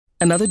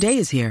Another day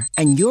is here,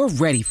 and you're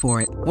ready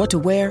for it. What to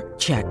wear?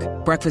 Check.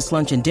 Breakfast,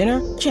 lunch, and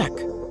dinner? Check.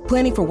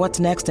 Planning for what's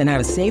next and how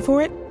to save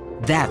for it?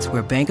 That's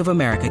where Bank of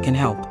America can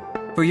help.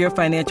 For your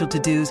financial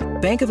to-dos,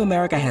 Bank of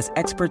America has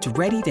experts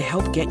ready to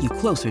help get you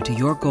closer to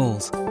your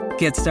goals.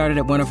 Get started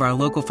at one of our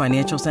local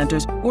financial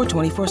centers or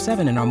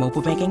 24/7 in our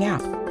mobile banking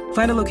app.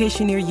 Find a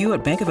location near you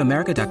at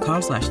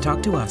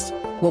bankofamerica.com/talktous.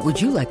 What would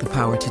you like the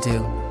power to do?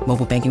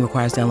 Mobile banking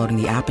requires downloading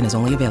the app and is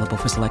only available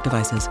for select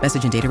devices.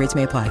 Message and data rates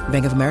may apply.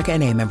 Bank of America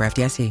N.A., member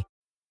FDIC.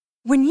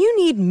 When you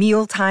need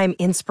mealtime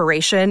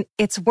inspiration,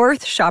 it's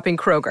worth shopping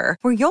Kroger,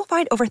 where you'll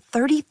find over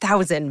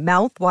 30,000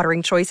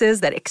 mouth-watering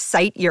choices that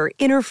excite your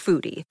inner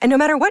foodie. And no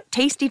matter what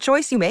tasty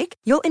choice you make,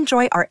 you'll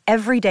enjoy our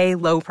everyday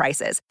low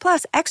prices,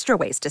 plus extra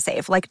ways to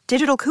save, like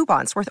digital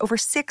coupons worth over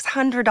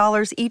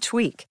 $600 each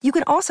week. You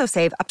can also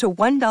save up to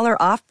 $1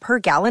 off per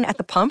gallon at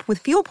the pump with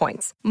fuel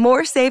points.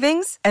 More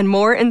savings and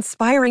more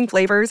inspiring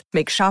flavors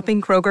make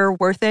shopping Kroger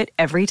worth it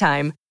every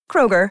time.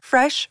 Kroger,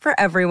 fresh for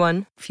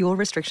everyone. Fuel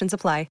restrictions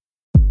apply.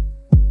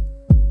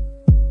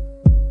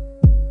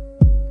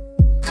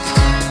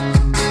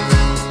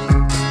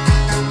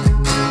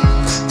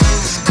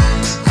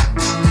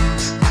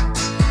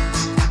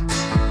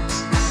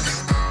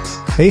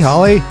 Hey,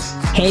 Holly.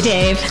 Hey,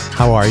 Dave.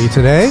 How are you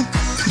today?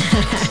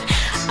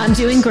 I'm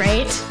doing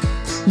great.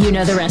 You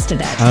know the rest of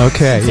that.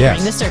 Okay,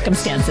 considering the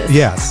circumstances.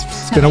 Yes.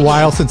 It's been a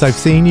while since I've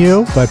seen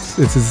you, but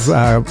this is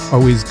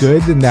always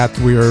good in that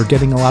we're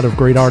getting a lot of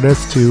great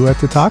artists to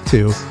talk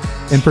to.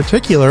 In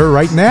particular,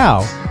 right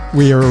now,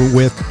 we are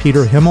with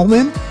Peter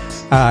Himmelman.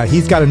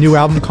 He's got a new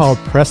album called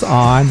Press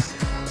On.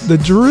 The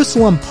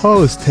Jerusalem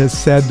Post has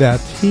said that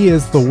he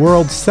is the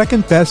world's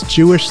second best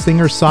Jewish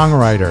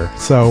singer-songwriter.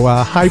 So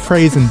high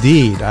praise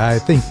indeed. I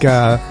think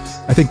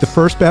the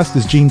first best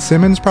is Gene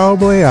Simmons,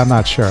 probably. I'm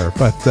not sure,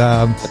 but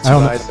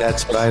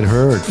that's what I'd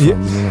heard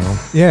from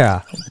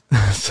Yeah.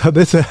 So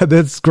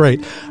that's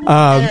great.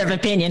 Matter of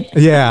opinion.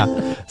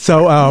 Yeah.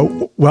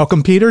 So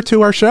welcome, Peter,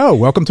 to our show.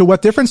 Welcome to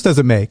What Difference Does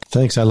It Make?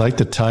 Thanks. I like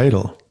the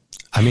title.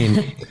 I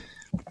mean,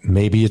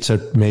 maybe it's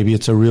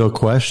a real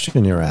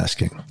question you're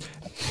asking.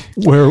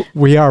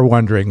 We are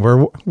wondering.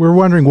 We're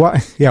wondering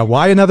why. Yeah,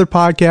 why another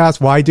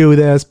podcast? Why do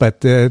this? But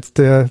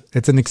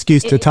it's an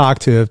excuse to talk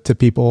to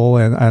people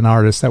and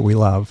artists that we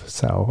love.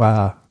 So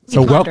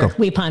welcome.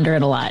 We ponder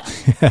it a lot.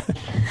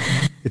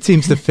 It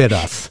seems to fit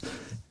us,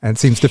 and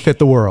seems to fit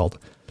the world.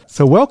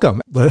 So welcome.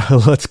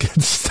 Let's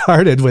get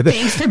started with it.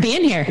 Thanks for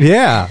being here.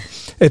 Yeah.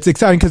 It's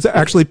exciting because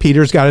actually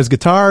Peter's got his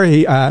guitar.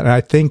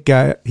 I think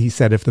he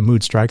said if the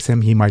mood strikes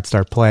him, he might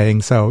start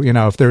playing. So,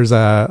 if there's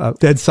a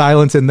dead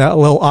silence and that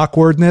little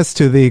awkwardness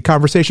to the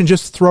conversation,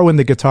 just throw in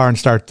the guitar and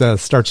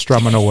start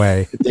strumming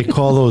away. They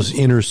call those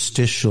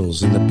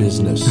interstitials in the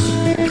business.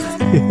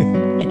 Yes.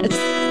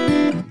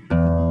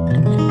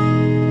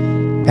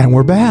 And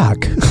we're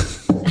back.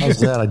 How's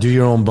that? I do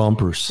your own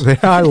bumpers.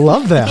 I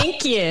love that.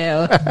 Thank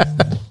you.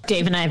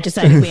 Dave and I have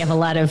decided we have a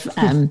lot of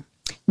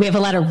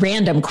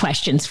random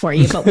questions for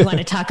you, but we want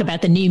to talk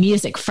about the new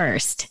music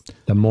first.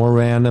 The more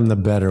random, the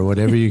better.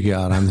 Whatever you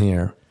got, I'm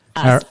here.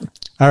 Awesome.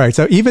 All right.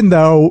 So even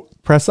though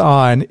Press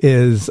On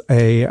is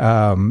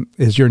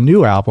your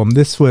new album,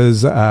 this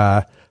was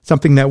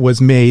something that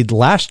was made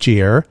last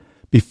year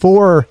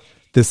before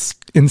this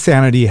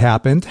insanity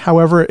happened.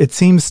 However, it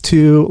seems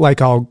to,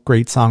 like all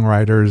great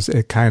songwriters,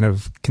 it kind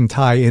of can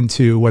tie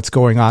into what's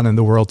going on in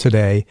the world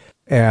today.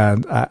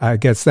 And I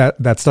guess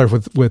that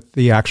starts with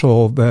the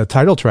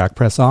title track,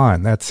 Press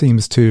On. That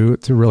seems to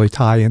really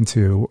tie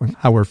into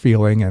how we're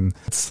feeling. And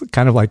it's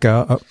kind of like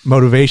a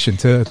motivation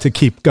to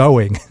keep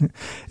going.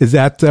 Is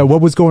that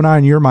what was going on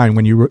in your mind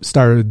when you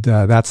started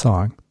that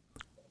song?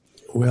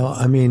 Well,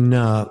 I mean,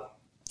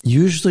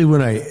 usually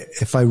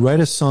if I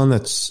write a song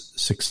that's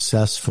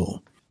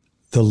successful,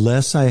 the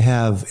less I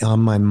have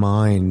on my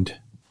mind,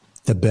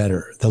 the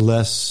better. The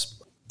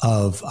less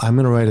of, I'm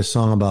going to write a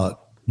song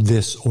about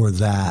this or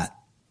that,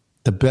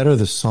 the better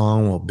the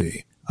song will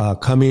be.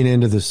 Coming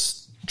into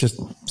this,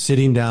 just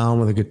sitting down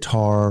with a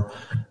guitar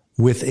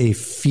with a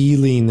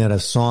feeling that a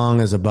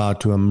song is about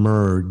to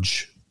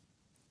emerge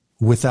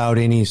without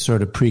any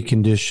sort of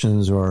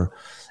preconditions or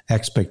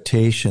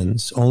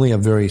expectations, only a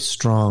very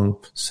strong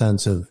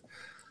sense of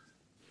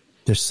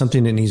there's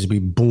something that needs to be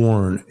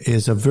born,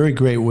 is a very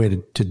great way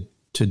to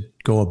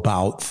go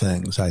about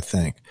things, I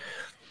think.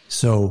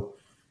 So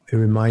it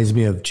reminds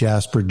me of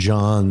Jasper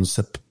Johns,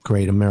 the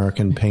great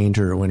American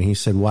painter, when he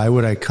said, why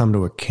would I come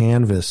to a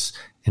canvas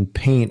and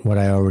paint what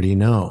I already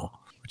know?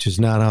 Which is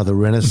not how the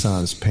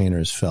Renaissance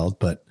painters felt,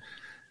 but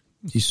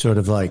he's sort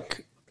of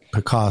like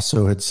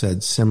Picasso had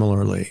said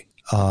similarly.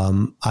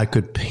 I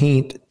could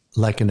paint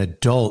like an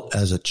adult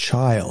as a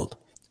child.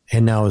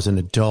 And now as an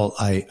adult,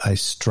 I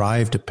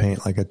strive to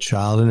paint like a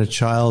child. And a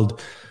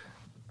child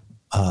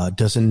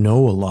doesn't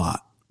know a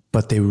lot,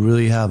 but they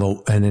really have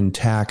an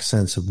intact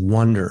sense of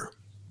wonder.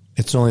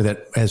 It's only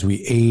that as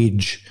we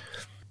age,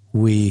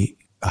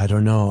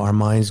 our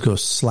minds go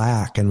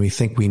slack and we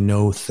think we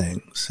know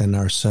things, and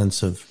our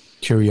sense of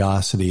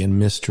curiosity and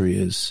mystery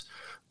is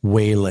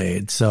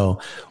waylaid.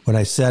 So when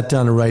I sat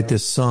down to write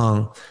this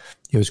song,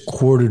 it was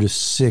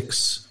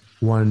 5:45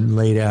 one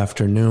late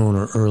afternoon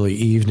or early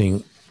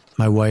evening.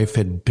 My wife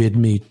had bid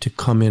me to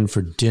come in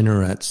for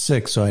dinner at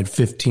 6, so I had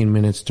 15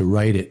 minutes to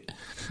write it.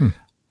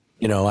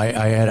 You know,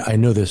 I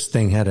knew this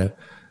thing had to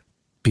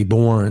be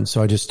born,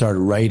 so I just started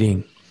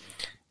writing.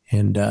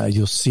 And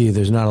you'll see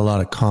there's not a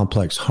lot of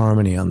complex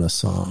harmony on the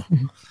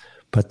song,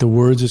 but the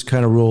words just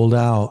kind of rolled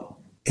out.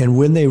 And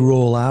when they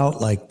roll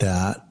out like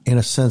that, in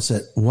a sense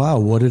that, wow,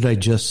 what did I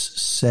just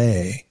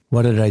say?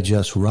 What did I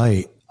just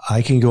write?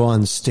 I can go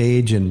on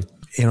stage and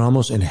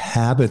almost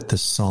inhabit the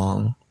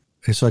song.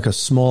 It's like a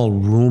small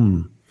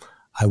room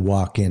I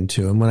walk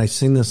into. And when I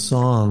sing this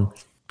song,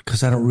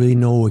 because I don't really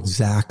know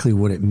exactly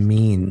what it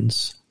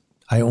means,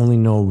 I only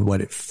know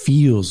what it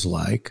feels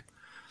like,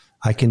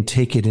 I can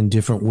take it in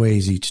different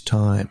ways each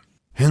time.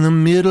 In the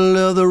middle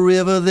of the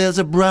river, there's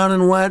a brown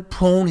and white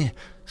pony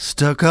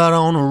stuck out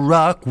on a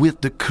rock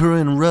with the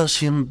current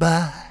rushing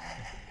by.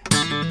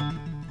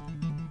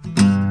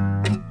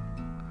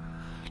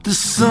 The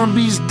sun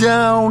beats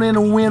down and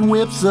the wind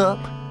whips up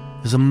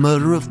as a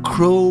mutter of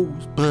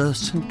crows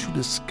bursts into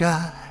the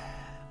sky.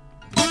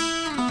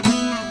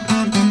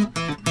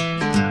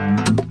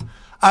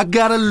 I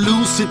got a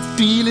lucid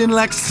feeling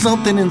like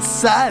something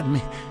inside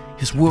me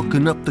is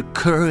working up the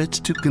courage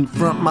to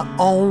confront my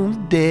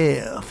own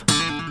death.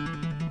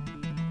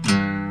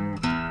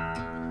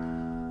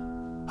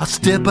 I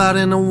step out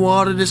in the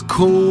water that's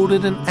colder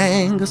than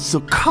anger, so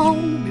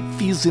cold it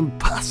feels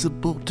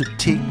impossible to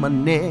take my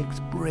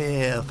next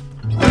breath.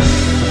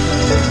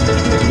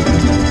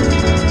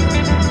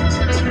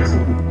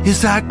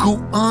 As I go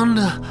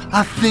under,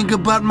 I think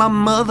about my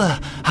mother.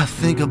 I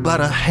think about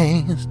her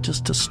hands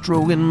just a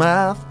stroking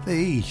my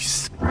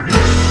face.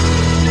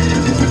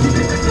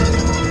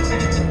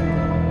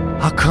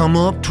 I come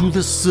up to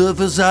the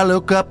surface, I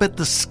look up at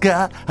the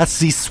sky. I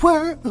see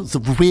swirls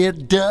of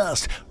red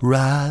dust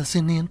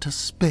rising into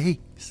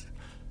space.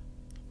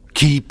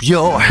 Keep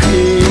your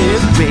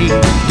head raised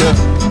up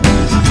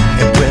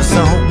and press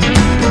on.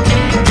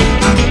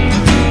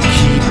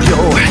 Keep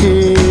your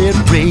head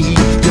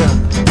raised up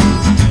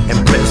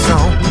and press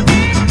on.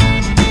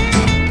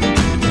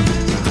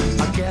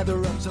 I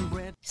gather up some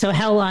branches. So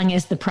how long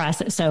is the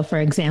process? So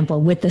for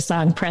example, with the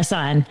song Press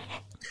On,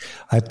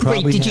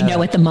 did you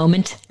know at the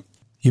moment?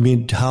 You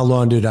mean how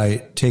long did I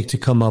take to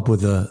come up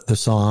with the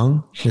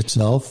song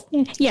itself?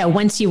 Yeah,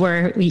 once you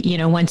were writing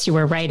it.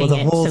 Well,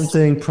 the whole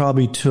thing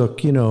probably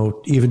took,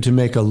 even to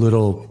make a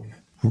little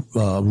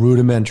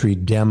rudimentary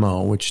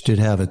demo, which did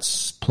have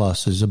its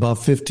pluses, about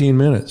 15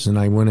 minutes. And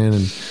I went in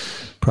and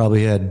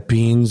probably had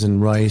beans and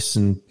rice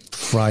and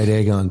fried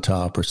egg on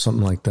top or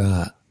something like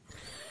that.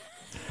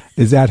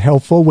 Is that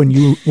helpful when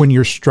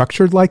you're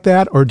structured like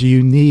that, or do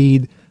you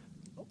need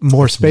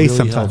more space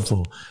really sometimes?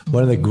 Helpful.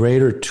 One of the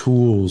greater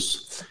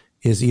tools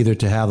is either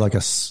to have like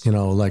a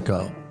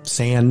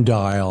sand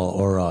dial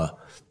or a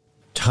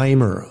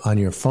timer on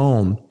your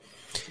phone,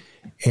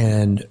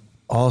 and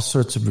all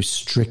sorts of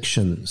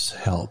restrictions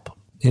help.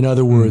 In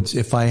other words,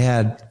 if I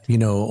had,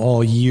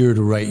 all year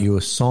to write you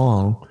a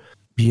song,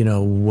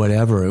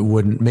 whatever, it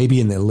wouldn't,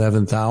 maybe in the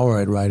 11th hour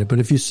I'd write it. But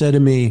if you said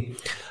to me,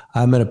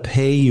 I'm going to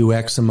pay you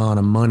X amount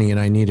of money and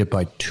I need it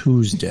by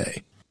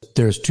Tuesday,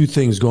 there's two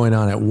things going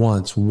on at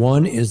once.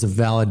 One is the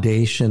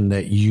validation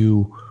that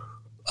you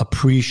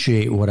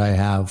appreciate what I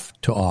have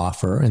to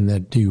offer and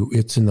that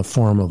it's in the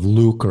form of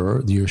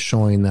lucre. You're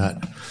showing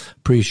that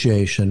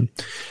appreciation.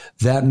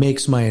 That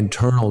makes my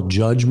internal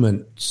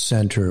judgment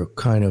center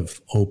kind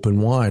of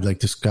open wide.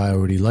 Like, this guy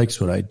already likes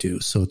what I do,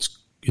 so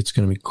it's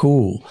going to be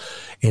cool.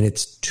 And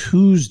it's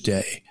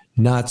Tuesday,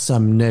 not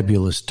some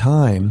nebulous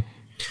time.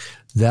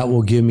 That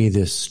will give me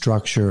this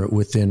structure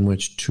within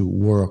which to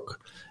work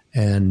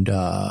and,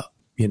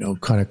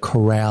 kind of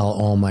corral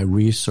all my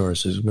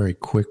resources very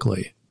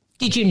quickly.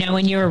 Did you know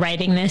when you were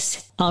writing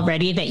this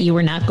already that you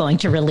were not going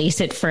to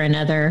release it for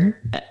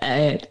another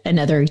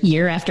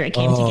year after it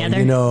came together?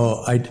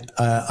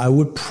 I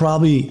would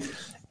probably,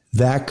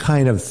 that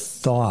kind of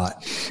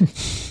thought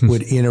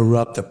would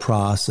interrupt the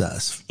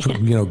process,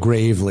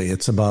 gravely.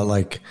 It's about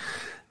like,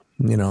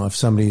 if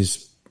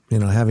somebody's,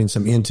 having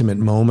some intimate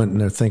moment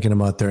and they're thinking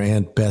about their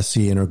Aunt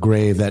Bessie in her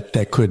grave,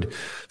 that could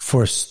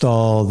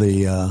forestall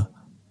the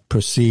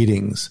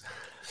proceedings.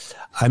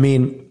 I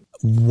mean,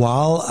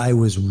 while I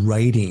was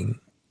writing,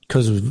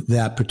 because of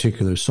that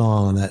particular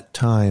song that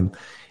time,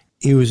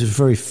 it was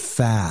very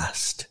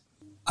fast.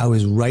 I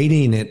was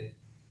writing it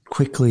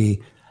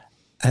quickly,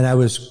 and I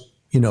was,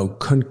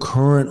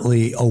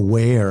 concurrently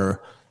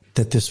aware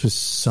that this was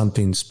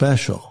something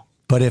special.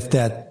 But if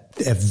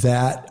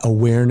that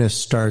awareness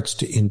starts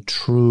to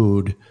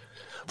intrude,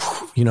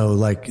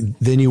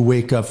 then you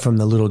wake up from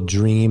the little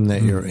dream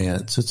that you're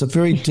in. So it's a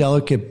very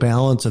delicate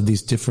balance of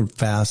these different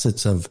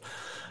facets of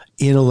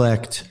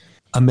intellect,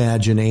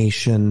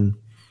 imagination.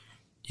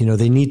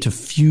 They need to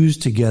fuse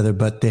together,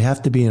 but they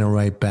have to be in a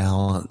right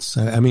balance.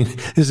 I mean,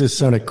 this is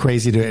sort of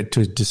crazy to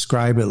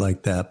describe it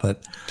like that,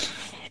 but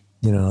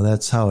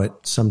that's how it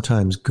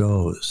sometimes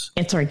goes.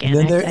 It's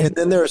organic. And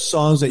then there are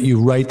songs that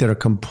you write that are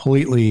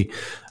completely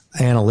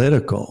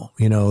analytical.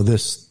 You know,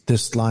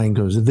 this line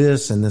goes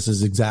this, and this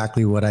is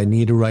exactly what I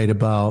need to write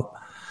about.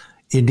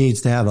 It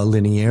needs to have a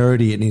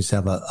linearity. It needs to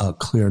have a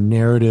clear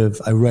narrative.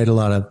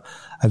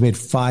 I've made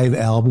 5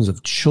 albums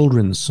of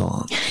children's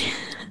songs.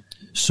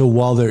 So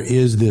while there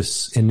is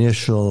this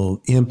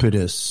initial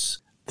impetus,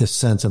 this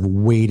sense of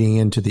wading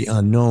into the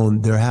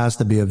unknown, there has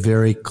to be a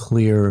very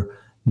clear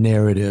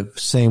narrative.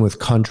 Same with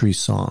country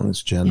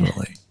songs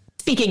generally.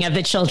 Speaking of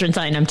the children's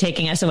line, I'm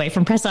taking us away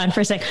from Press On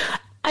for a sec.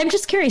 I'm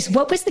just curious,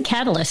 what was the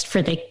catalyst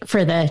for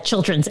the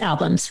children's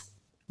albums,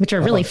 which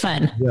are really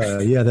fun?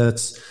 Yeah,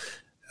 that's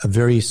a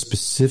very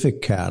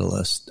specific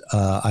catalyst.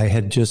 I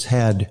had just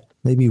had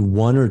maybe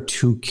 1 or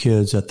 2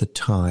 kids at the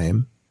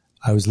time.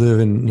 I was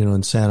living,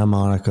 in Santa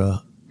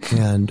Monica,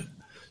 and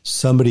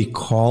somebody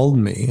called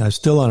me. I was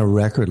still on a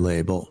record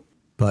label,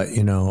 but,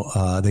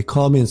 they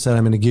called me and said,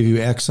 I'm going to give you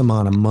X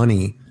amount of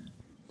money,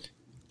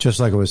 just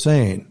like I was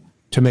saying,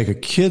 to make a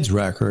kid's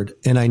record,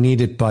 and I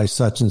need it by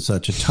such and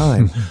such a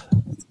time.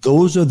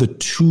 Those are the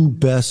 2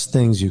 best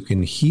things you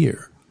can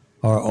hear,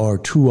 or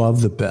 2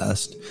 of the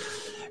best.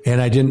 And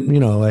I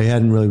didn't, I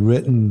hadn't really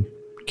written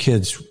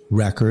kids'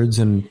 records,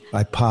 and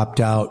I popped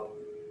out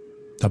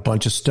a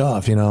bunch of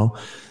stuff,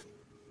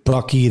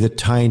 Bucky the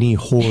tiny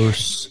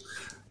horse,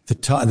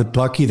 the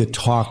Bucky the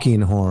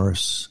talking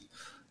horse,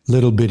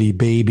 Little Bitty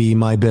Baby,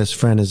 My Best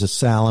Friend is a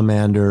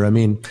Salamander. I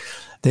mean,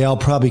 they all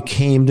probably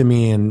came to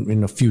me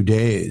in a few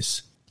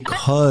days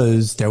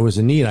because there was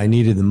a need. I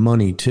needed the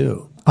money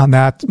too. On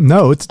that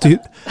note, do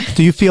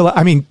you feel,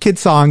 kid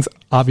songs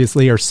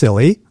obviously are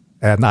silly,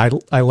 and I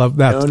love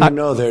that.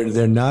 No,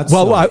 they're not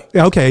silly. Well,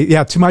 okay,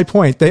 yeah, to my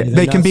point,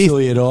 they can be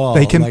silly at all.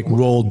 They can like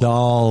Roald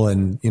Dahl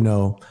and,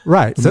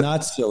 right. So,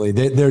 not silly.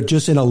 They're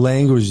just in a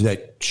language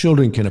that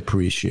children can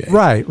appreciate.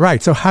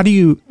 Right. So how do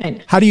you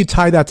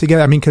tie that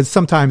together? Because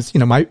sometimes,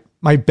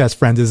 my best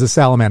friend is a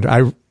salamander.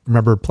 I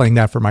remember playing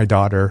that for my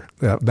daughter.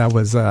 That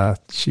was,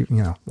 she,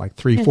 like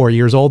 3-4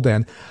 years old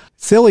then.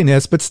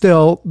 Silliness, but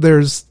still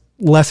there's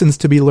lessons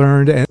to be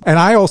learned. And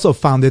I also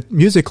found it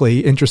musically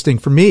interesting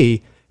for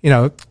me.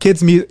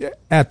 Kids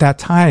at that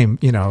time,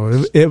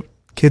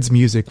 kids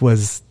music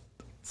was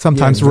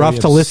sometimes rough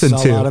to listen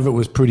to. A lot of it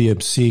was pretty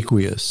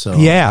obsequious. So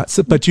yeah.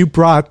 But you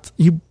brought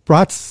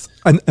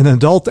an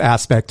adult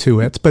aspect to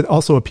it, but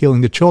also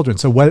appealing to children.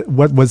 So what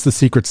was the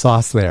secret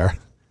sauce there?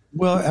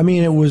 Well,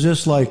 it was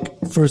just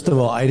like, first of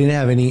all, I didn't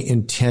have any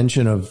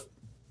intention of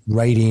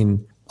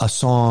writing a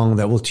song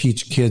that will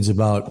teach kids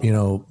about,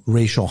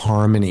 racial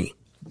harmony.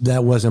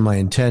 That wasn't my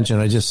intention.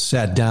 I just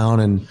sat down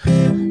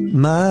and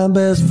my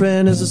best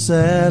friend is a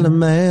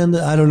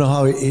salamander. I don't know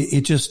how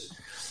it just,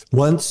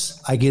 once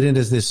I get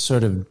into this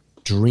sort of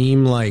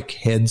dreamlike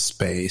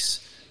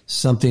headspace,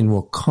 something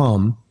will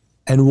come.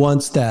 And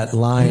once that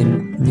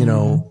line,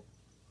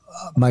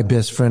 my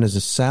best friend is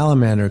a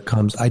salamander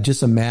comes, I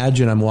just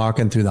imagine I'm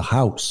walking through the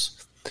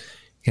house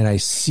and I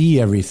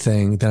see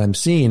everything that I'm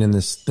seeing in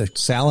the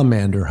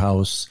salamander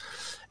house,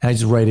 and I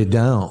just write it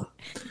down.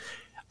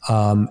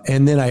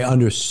 And then I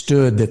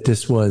understood that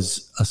this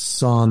was a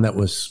song that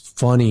was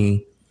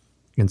funny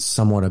and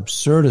somewhat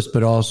absurdist,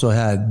 but also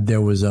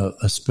there was a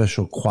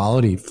special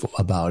quality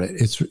about it.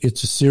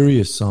 It's a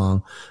serious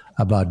song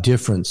about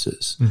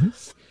differences,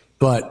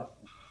 but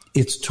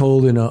it's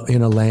told in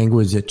a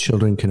language that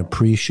children can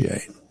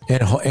appreciate.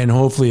 And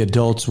hopefully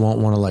adults won't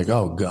want to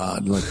oh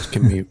God,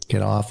 can we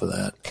get off of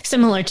that?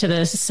 Similar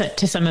to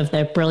some of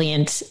the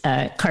brilliant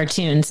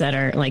cartoons that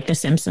are like The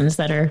Simpsons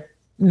that are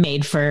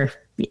made for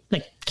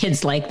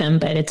kids like them,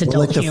 but it's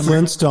adult humor. The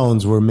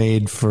Flintstones were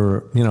made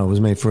for,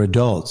 was made for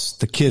adults.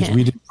 The kids,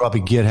 we didn't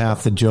probably get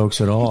half the jokes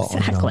at all.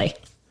 Exactly.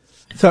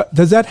 So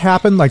does that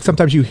happen? Like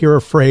sometimes you hear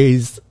a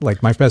phrase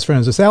like my best friend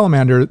is a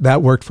salamander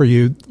that worked for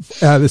you.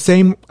 The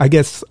same, I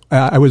guess,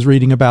 I was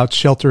reading about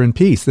Shelter in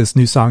Peace, this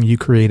new song you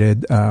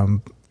created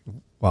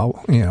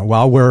while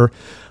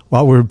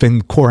we've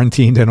been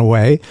quarantined in a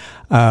way.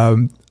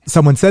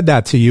 Someone said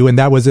that to you, and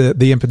that was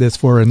the impetus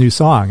for a new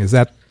song. Is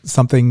that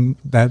something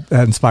that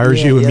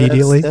inspires you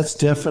immediately? That's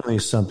definitely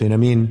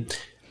something.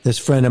 This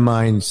friend of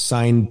mine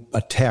signed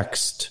a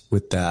text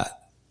with that.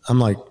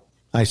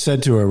 I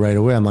said to her right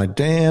away, I'm like,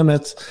 damn,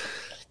 that's,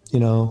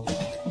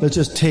 let's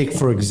just take,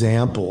 for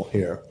example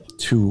here,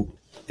 to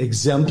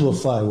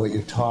exemplify what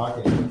you're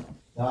talking.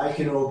 Now, I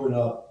can open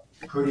up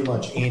pretty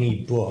much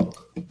any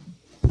book,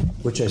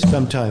 which I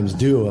sometimes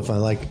do if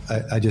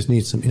I just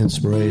need some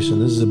inspiration.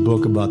 This is a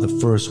book about the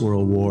First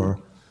World War.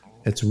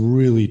 It's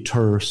really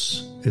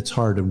terse. It's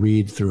hard to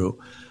read through.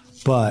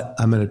 But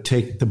I'm going to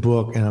take the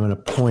book and I'm going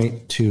to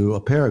point to a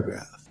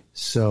paragraph.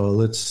 So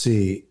let's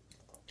see.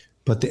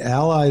 But the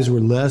Allies were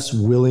less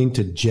willing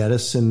to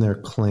jettison their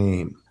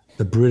claim.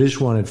 The British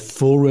wanted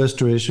full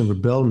restoration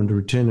of Belgium to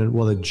retain it,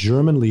 while the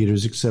German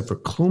leaders, except for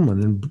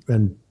Kluman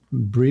and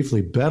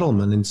briefly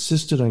Bettelman,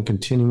 insisted on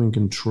continuing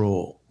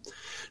control.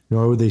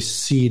 Nor would they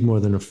cede more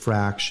than a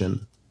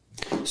fraction.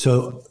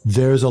 So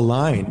there's a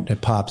line that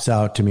pops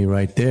out to me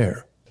right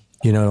there.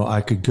 I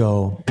could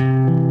go,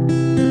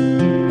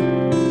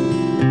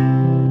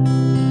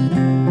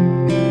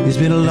 these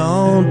been a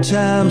long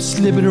time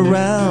slipping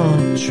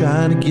around,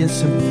 trying to get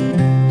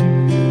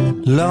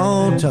some.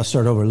 Long time,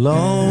 start over.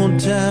 Long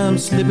time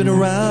slipping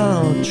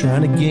around,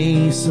 trying to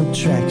gain some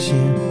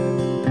traction.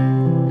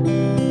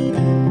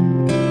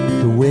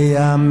 The way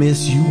I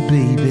miss you,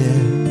 baby,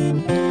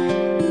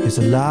 is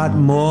a lot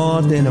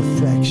more than a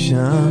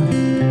fraction.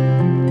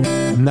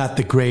 I'm not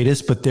the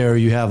greatest, but there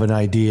you have an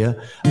idea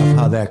of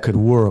how that could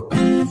work.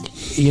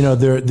 You know,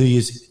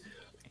 these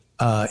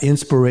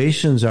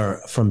inspirations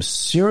are from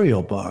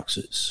cereal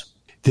boxes.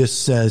 This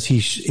says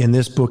in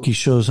this book he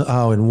shows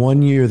how in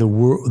 1 year the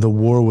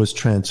war was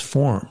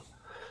transformed.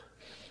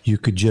 You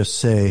could just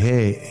say,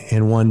 "Hey,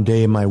 in 1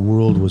 day my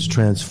world was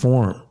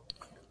transformed."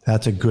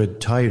 That's a good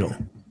title.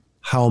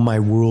 How my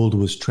world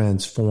was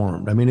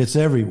transformed. I mean, it's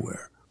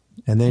everywhere.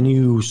 And then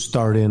you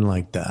start in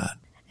like that.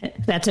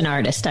 That's an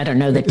artist. I don't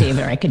know that Dave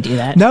or I could do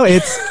that. No,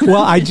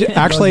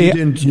 actually,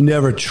 you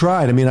never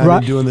tried. I mean, I've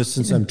been doing this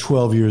since I'm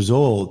 12 years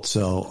old.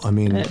 So, I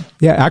mean,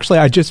 yeah, actually,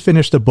 I just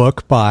finished a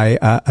book by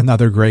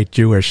another great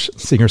Jewish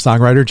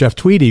singer-songwriter, Jeff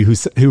Tweedy,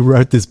 who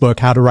wrote this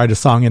book, How to Write a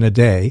Song in a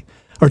Day,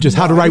 or just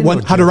how to write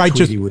one. How to write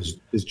just.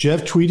 Is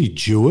Jeff Tweedy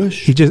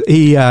Jewish? He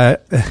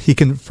converted.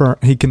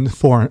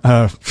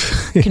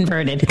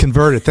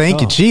 Converted.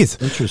 Thank you.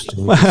 Jeez.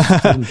 Interesting.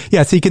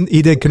 Yes, he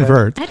did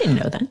convert. I didn't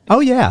know that.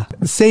 Oh yeah,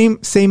 same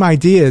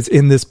ideas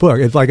in this book.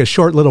 It's like a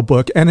short little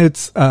book, and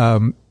it's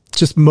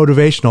just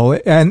motivational,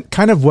 and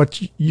kind of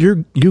what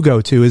you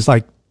go to is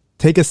like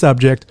take a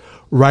subject,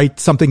 write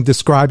something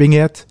describing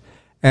it,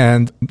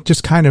 and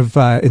just kind of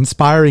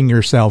inspiring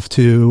yourself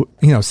to,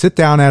 sit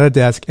down at a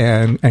desk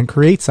and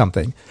create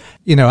something.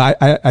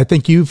 I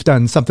think you've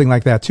done something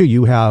like that too.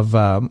 You have,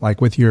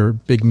 like with your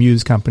big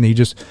Muse company,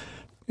 just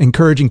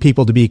encouraging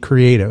people to be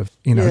creative.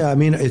 Yeah, I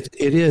mean, it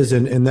is.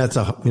 And that's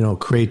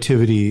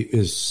creativity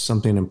is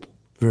something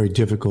very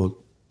difficult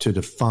to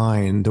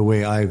define. The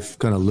way I've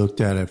kind of looked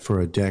at it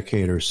for a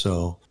decade or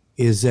so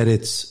is that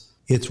it's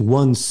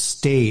one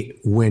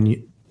state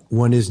when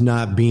one is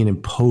not being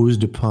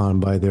imposed upon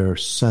by their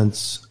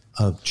sense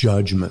of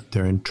judgment.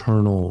 Their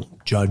internal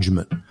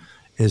judgment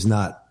is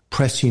not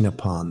pressing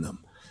upon them.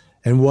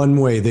 And one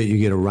way that you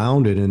get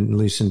around it, and at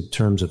least in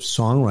terms of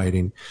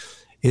songwriting,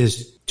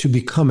 is to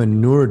become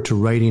inured to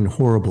writing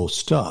horrible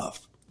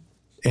stuff.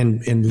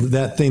 And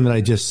that thing that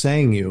I just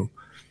sang you,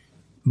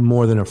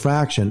 More Than a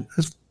Fraction,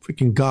 that's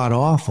freaking god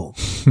awful.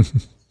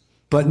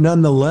 But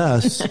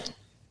nonetheless,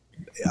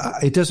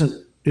 it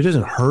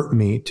doesn't hurt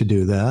me to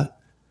do that.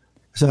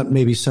 It's not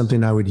maybe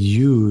something I would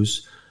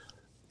use.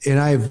 And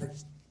I've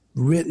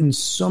written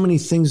so many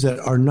things that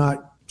are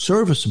not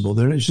serviceable.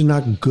 They're just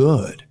not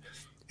good.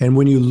 And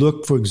when you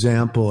look, for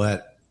example,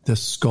 at the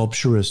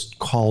sculpturist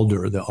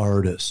Calder, the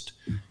artist,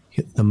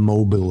 the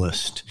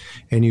mobilist,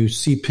 and you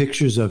see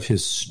pictures of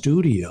his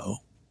studio,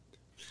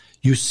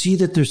 you see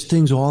that there's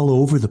things all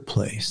over the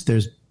place.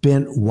 There's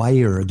bent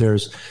wire.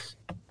 There's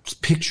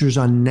pictures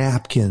on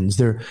napkins.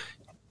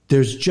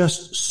 There's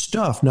just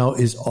stuff. Now,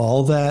 is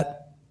all that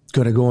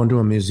going to go into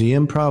a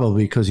museum?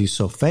 Probably, because he's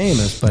so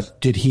famous.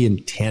 But did he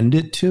intend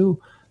it to?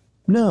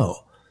 No.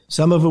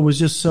 Some of it was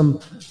just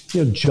some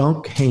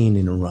junk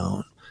hanging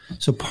around.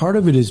 So part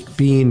of it is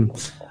being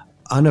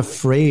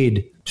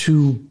unafraid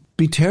to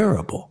be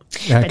terrible.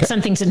 But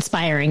something's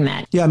inspiring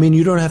that. Yeah, I mean,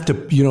 you don't have to,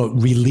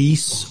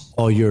 release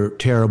all your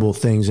terrible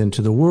things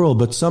into the world.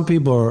 But some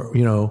people are,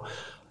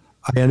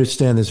 I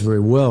understand this very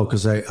well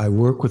because I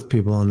work with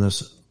people on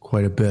this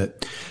quite a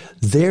bit.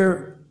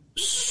 Their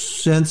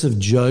sense of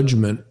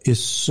judgment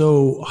is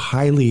so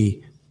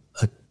highly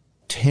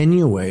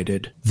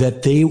attenuated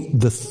that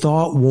the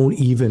thought won't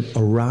even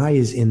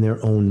arise in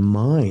their own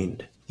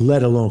mind,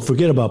 let alone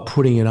forget about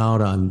putting it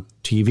out on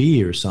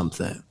TV or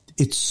something.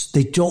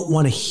 They don't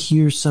want to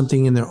hear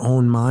something in their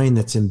own mind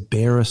that's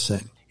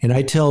embarrassing. And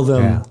I tell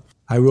them,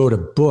 I wrote a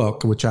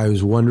book, which I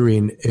was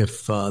wondering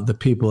if the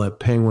people at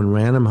Penguin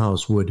Random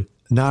House would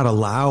not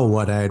allow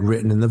what I had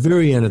written in the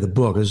very end of the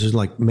book. It's just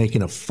like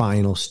making a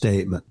final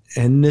statement.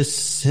 And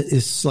this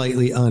is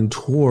slightly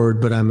untoward,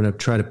 but I'm going to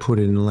try to put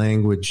it in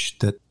language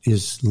that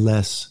is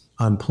less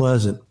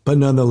unpleasant, but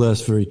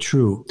nonetheless very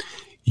true.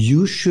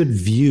 You should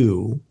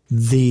view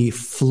the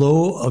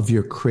flow of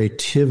your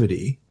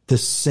creativity the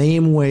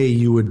same way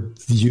you would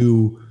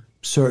view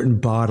certain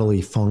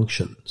bodily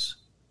functions.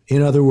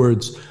 In other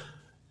words,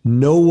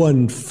 no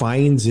one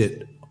finds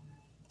it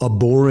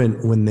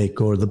abhorrent when they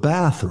go to the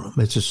bathroom.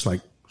 It's just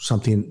like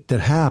something that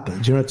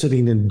happens. You're not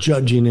sitting and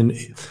judging, and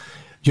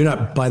you're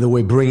not, by the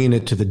way, bringing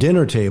it to the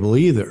dinner table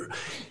either.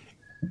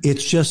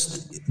 It's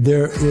just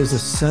there is a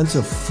sense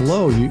of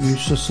flow. You're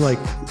just like,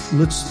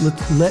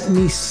 let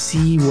me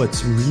see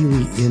what's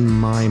really in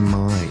my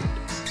mind.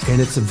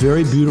 And it's a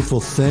very beautiful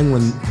thing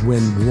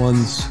when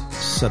one's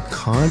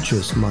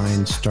subconscious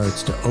mind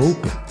starts to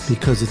open,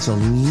 because it's a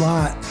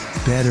lot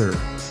better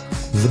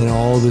than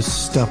all this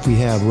stuff we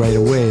have right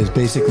away. Is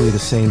basically the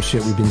same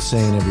shit we've been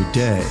saying every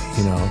day,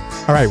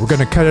 All right, we're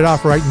going to cut it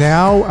off right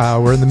now.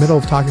 We're in the middle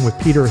of talking with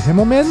Peter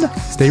Himmelman.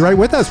 Stay right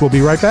with us. We'll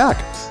be right back.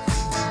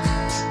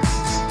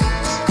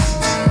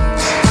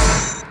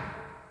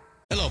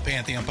 Hello,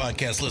 Pantheon Podcast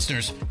podcast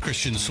listeners.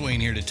 Christian Swain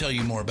here to tell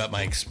you more about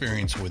my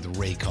experience with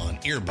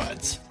Raycon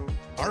earbuds.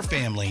 Our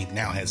family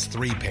now has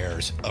 3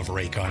 pairs of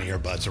Raycon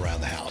earbuds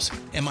around the house,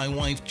 and my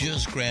wife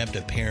just grabbed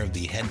a pair of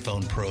the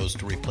Headphone Pros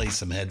to replace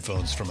some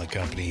headphones from a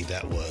company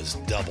that was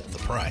double the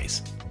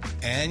price.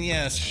 And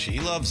yes,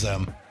 she loves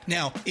them.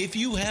 Now, if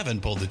you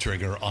haven't pulled the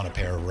trigger on a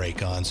pair of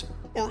Raycons,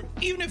 or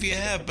even if you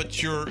have,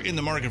 but you're in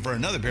the market for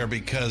another pair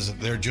because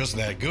they're just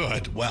that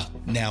good, well,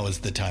 now is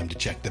the time to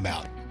check them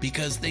out,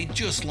 because they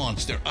just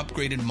launched their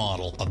upgraded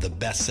model of the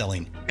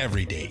best-selling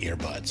everyday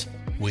earbuds.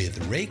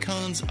 With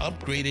Raycon's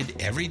upgraded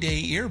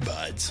everyday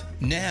earbuds,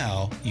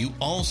 now you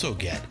also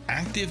get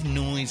active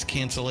noise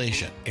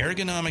cancellation,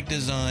 ergonomic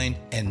design,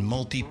 and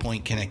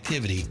multi-point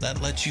connectivity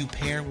that lets you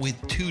pair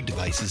with 2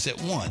 devices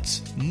at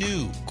once.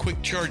 New quick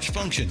charge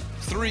function,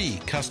 3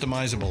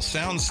 customizable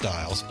sound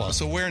styles, plus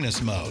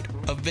awareness mode.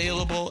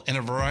 Available in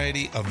a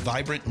variety of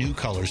vibrant new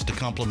colors to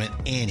complement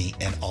any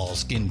and all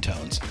skin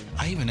tones.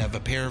 I even have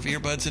a pair of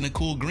earbuds in a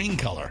cool green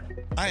color.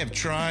 I have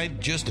tried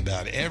just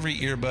about every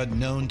earbud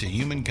known to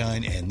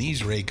humankind, and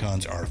these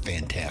Raycons are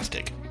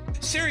fantastic.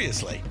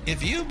 Seriously,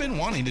 if you've been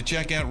wanting to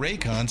check out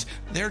Raycons,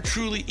 there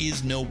truly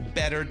is no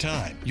better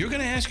time. You're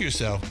going to ask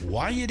yourself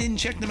why you didn't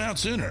check them out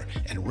sooner,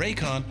 and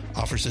Raycon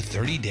offers a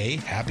 30-day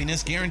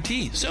happiness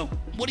guarantee. So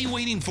what are you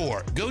waiting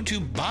for? Go to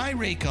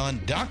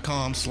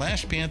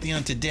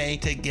buyraycon.com/Pantheon today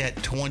to get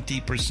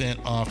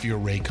 20% off your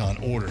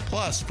Raycon order,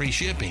 plus free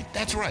shipping.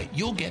 That's right,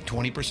 you'll get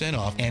 20%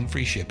 off and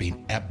free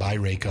shipping at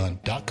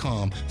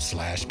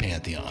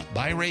buyraycon.com/Pantheon.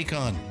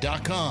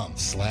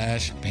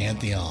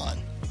 buyraycon.com/Pantheon.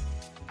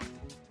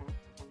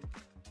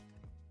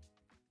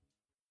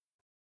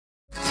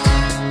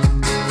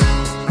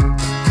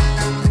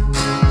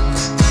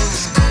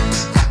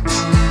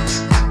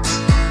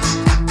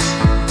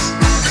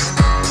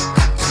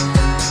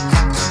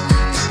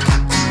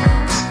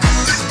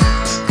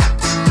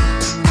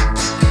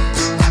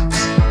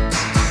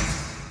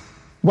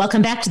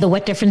 Welcome back to the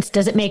What Difference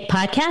Does It Make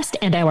podcast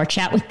and our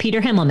chat with Peter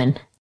Himmelman.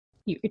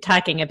 You're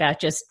talking about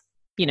just,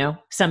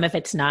 some of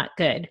it's not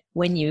good.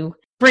 When you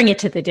bring it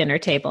to the dinner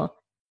table,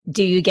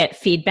 do you get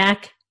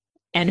feedback?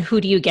 And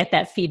who do you get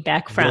that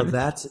feedback from?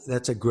 Well,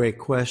 that's a great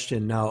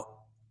question. Now,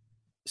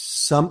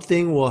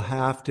 something will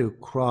have to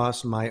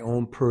cross my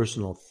own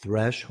personal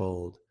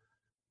threshold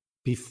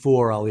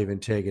before I'll even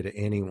take it to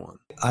anyone.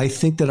 I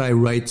think that I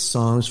write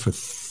songs for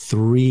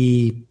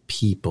 3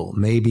 people,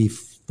 maybe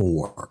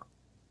 4.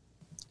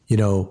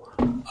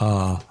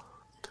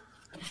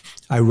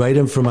 I write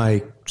them for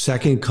my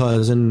second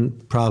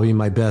cousin, probably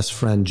my best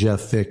friend,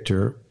 Jeff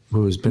Victor,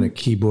 who has been a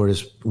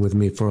keyboardist with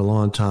me for a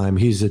long time.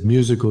 He's a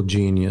musical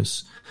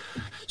genius.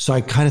 So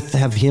I kind of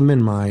have him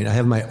in mind. I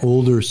have my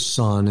older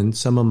son and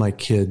some of my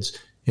kids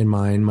in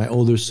mind. My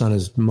older son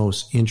is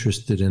most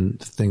interested in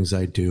the things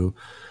I do.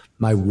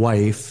 My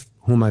wife,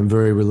 whom I'm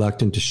very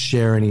reluctant to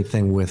share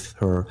anything with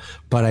her,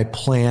 but I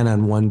plan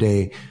on one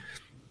day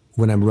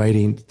when I'm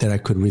writing that I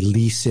could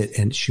release it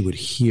and she would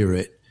hear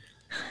it.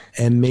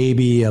 And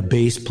maybe a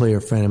bass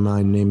player friend of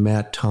mine named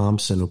Matt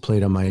Thompson, who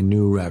played on my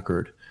new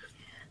record.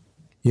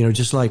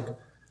 Just like,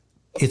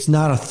 it's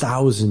not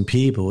 1,000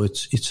 people.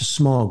 It's a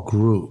small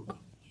group.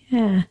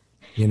 Yeah.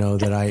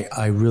 That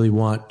I really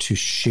want to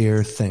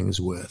share things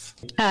with.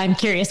 I'm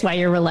curious why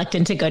you're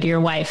reluctant to go to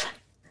your wife.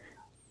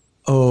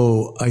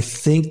 Oh, I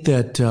think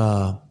that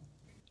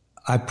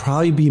I'd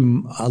probably be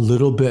a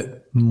little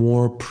bit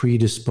more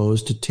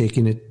predisposed to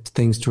taking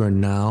things to her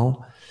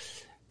now.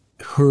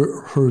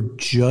 Her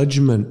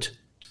judgment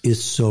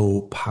is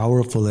so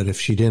powerful that if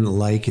she didn't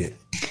like it,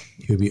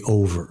 it would be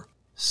over.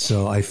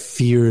 So I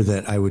fear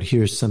that I would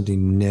hear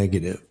something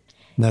negative.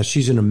 Now,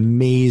 she's an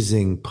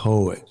amazing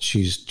poet.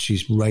 She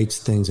writes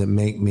things that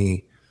make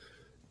me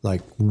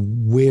like,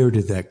 where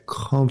did that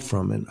come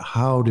from? And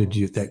how did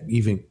you that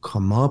even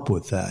come up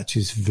with that?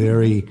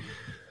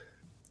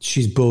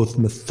 She's both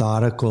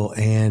methodical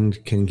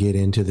and can get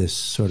into this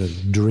sort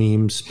of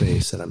dream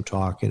space that I'm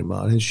talking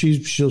about. And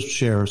she'll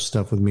share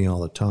stuff with me all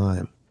the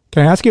time.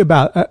 Can I ask you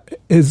about,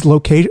 has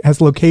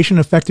location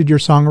affected your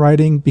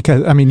songwriting?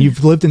 Because,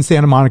 you've lived in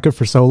Santa Monica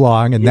for so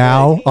long, and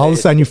now all of a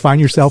sudden you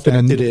find yourself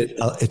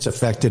it's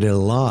affected it a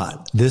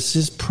lot. This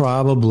is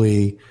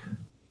probably,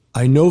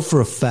 I know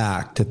for a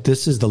fact that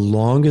this is the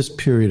longest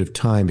period of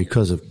time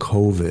because of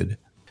COVID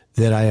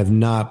that I have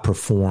not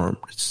performed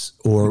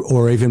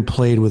or even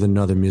played with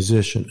another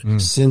musician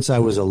since I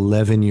was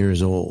 11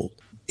 years old.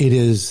 It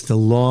is the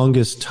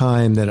longest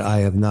time that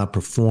I have not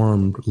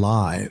performed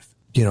live.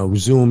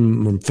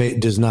 Zoom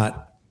does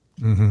not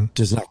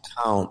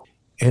count.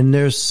 And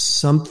there's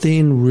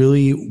something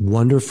really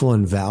wonderful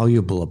and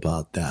valuable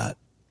about that,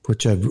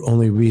 which I've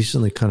only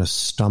recently kind of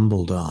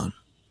stumbled on.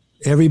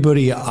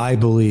 Everybody, I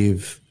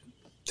believe,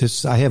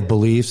 I have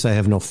beliefs. I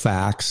have no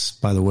facts,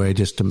 by the way,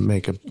 just to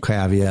make a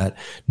caveat.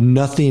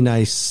 Nothing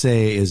I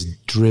say is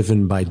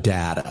driven by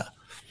data.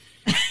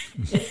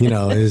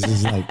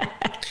 It's like,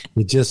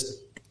 it just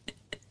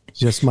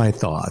my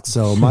thought.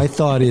 So my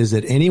thought is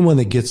that anyone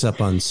that gets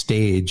up on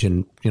stage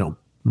and,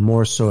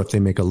 more so if they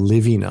make a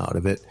living out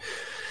of it,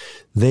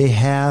 they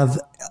have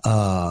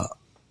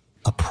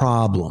a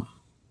problem.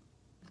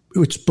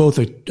 It's both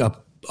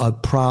a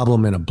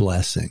problem and a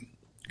blessing,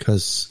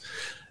 because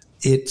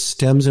it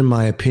stems, in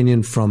my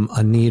opinion, from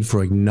a need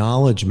for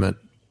acknowledgement,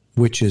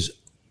 which is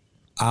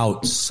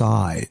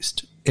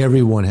outsized.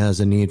 Everyone has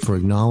a need for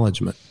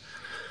acknowledgement.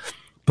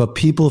 But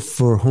people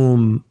for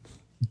whom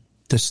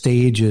the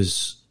stage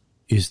is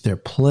their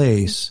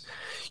place,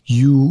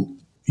 you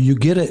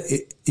get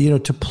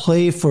to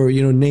play for,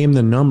 name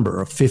the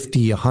number of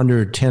 50,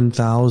 100,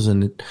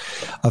 10,000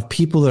 of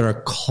people that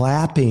are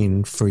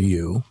clapping for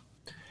you,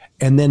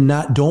 and then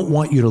don't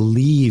want you to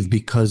leave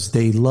because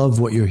they love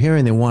what you're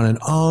hearing. They want an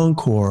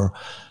encore.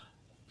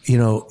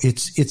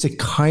 It's a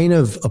kind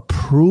of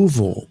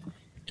approval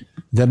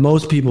that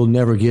most people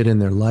never get in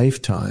their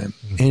lifetime.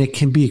 And it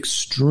can be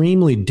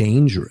extremely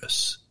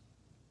dangerous.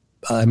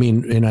 I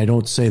mean, and I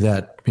don't say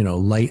that,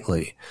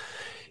 lightly.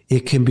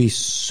 It can be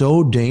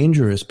so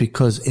dangerous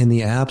because in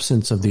the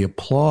absence of the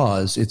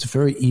applause, it's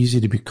very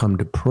easy to become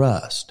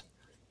depressed.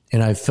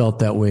 And I've felt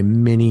that way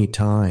many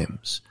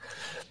times.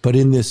 But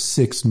in this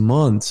 6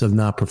 months of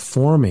not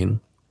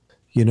performing,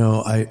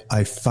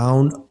 I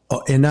found,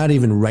 and not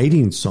even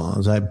writing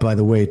songs. By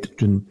the way,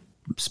 in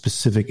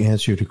specific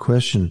answer to your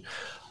question,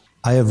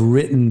 I have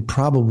written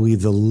probably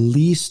the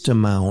least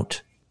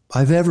amount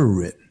I've ever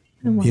written.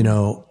 Oh,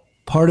 wow.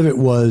 Part of it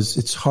was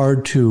it's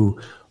hard to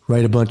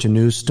write a bunch of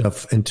new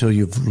stuff until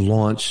you've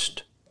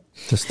launched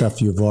the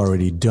stuff you've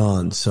already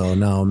done. So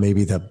now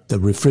maybe the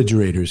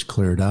refrigerator's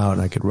cleared out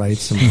and I could write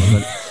some more.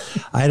 But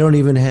I don't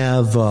even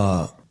have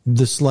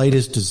the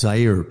slightest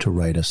desire to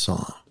write a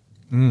song.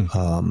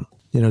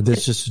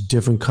 That's just a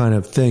different kind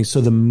of thing. So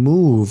the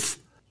move,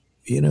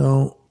 it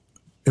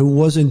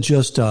wasn't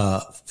just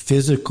a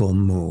physical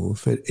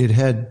move. It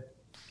had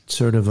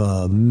sort of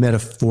a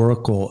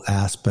metaphorical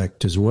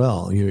aspect as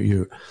well.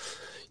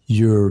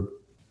 You're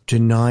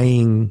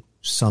denying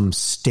some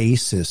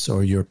stasis,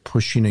 or you're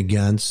pushing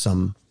against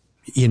some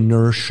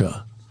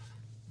inertia,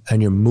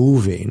 and you're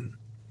moving,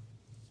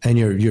 and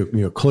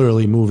you're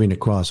clearly moving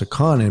across a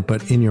continent.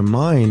 But in your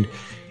mind,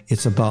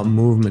 it's about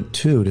movement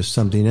too, to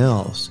something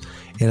else.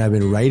 And I've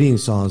been writing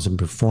songs and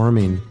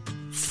performing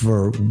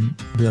for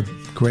the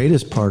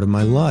greatest part of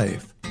my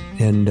life.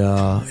 And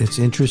it's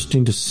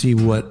interesting to see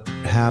what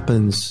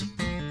happens,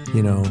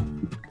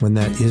 when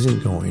that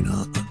isn't going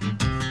on.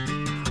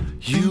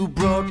 You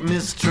brought me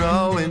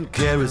straw and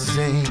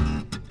kerosene.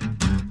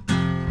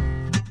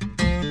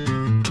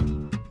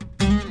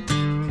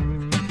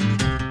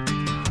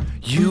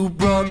 You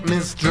brought me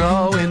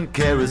straw and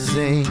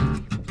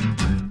kerosene.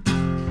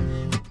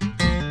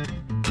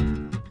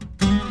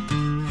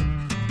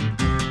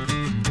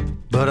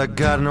 But I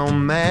got no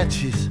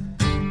matches.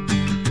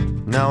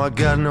 Now I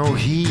got no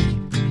heat.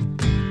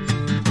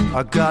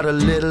 I got a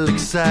little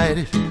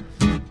excited,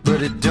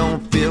 but it don't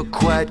feel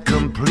quite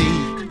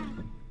complete.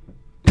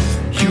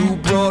 You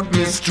brought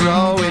me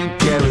straw and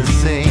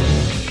kerosene.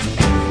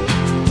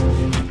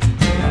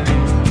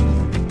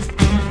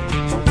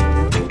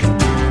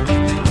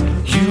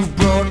 You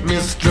brought me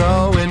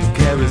straw and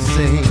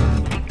kerosene.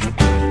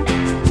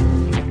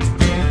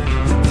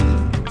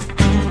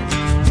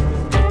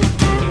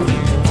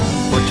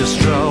 But the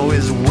straw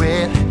is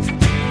wet,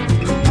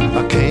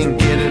 I can't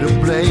get it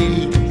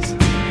ablaze.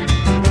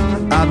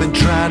 I've been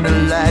trying to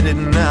light it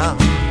now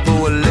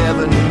for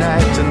 11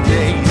 nights and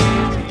days.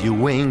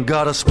 You ain't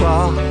got a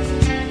spark,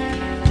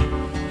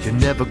 you're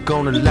never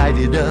gonna light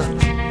it up.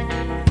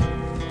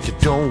 You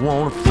don't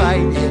wanna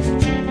fight it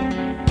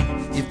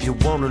if you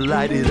wanna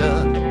light it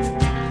up.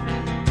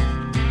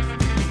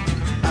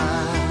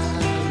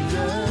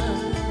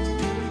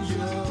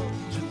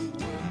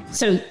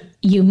 So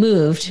you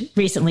moved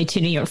recently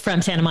to New York,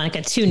 from Santa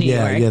Monica to New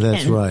York. Yeah,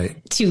 that's right.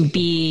 To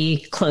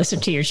be closer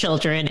to your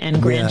children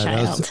and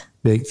grandchild. That's a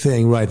big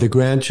thing, right? The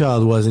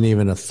grandchild wasn't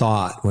even a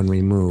thought when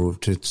we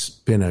moved. It's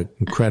been an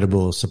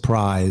incredible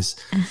surprise.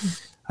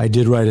 I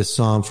did write a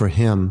song for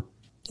him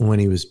when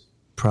he was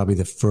probably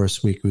the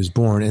first week he was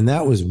born. And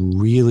that was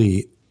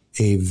really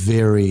a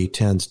very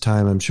tense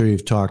time. I'm sure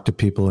you've talked to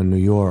people in New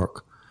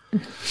York.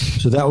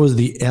 So that was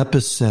the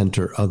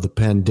epicenter of the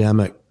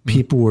pandemic.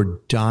 People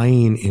were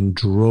dying in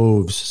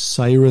droves,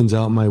 sirens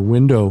out my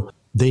window.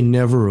 They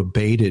never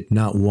abated,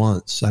 not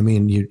once. I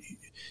mean,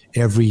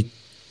 every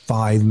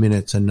 5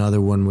 minutes, another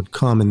one would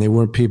come, and they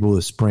weren't people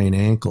with sprained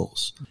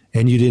ankles.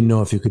 And you didn't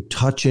know if you could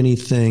touch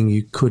anything.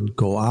 You couldn't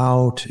go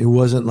out. It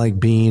wasn't like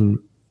being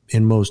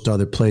in most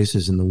other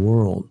places in the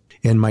world.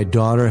 And my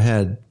daughter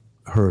had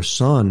her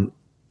son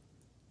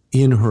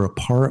in her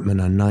apartment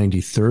on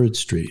 93rd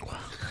Street.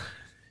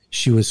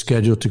 She was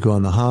scheduled to go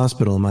in the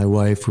hospital. My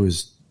wife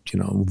was,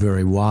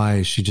 very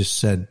wise. She just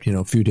said,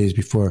 a few days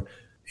before,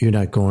 you're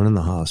not going in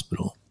the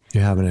hospital.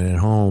 You're having it at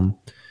home.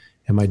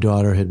 And my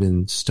daughter had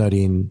been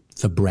studying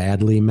the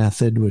Bradley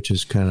method, which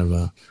is kind of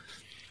a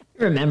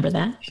remember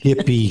that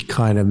hippie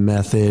kind of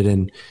method.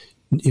 And,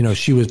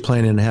 she was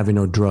planning on having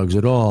no drugs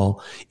at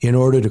all. In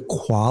order to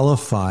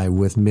qualify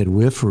with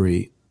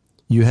midwifery,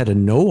 you had to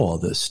know all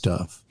this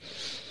stuff.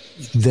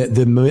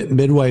 The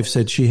midwife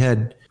said she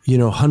had,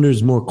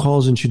 hundreds more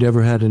calls than she'd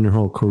ever had in her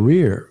whole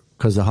career,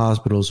 because the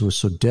hospitals were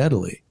so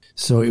deadly.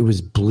 So it was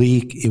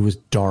bleak. It was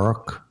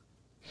dark,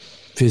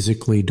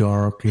 physically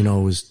dark. It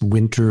was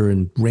winter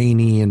and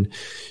rainy. And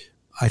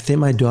I think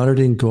my daughter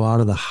didn't go out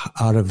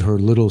of her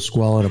little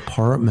squalid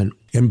apartment.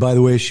 And by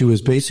the way, she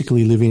was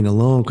basically living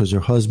alone because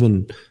her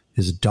husband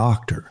is a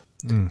doctor.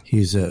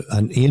 He's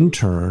an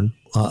intern,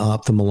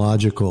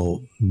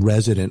 ophthalmological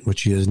resident,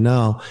 which he is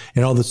now.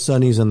 And all of a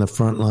sudden, he's on the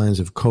front lines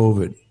of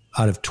COVID.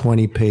 Out of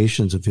 20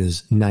 patients of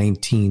his,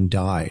 19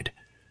 died.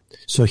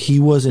 So he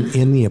wasn't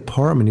in the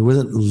apartment. He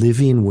wasn't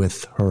living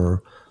with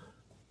her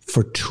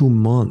for 2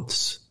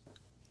 months.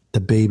 The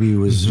baby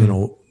was,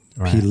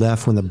 right. He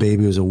left when the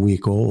baby was a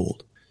week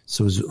old.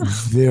 So it was a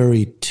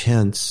very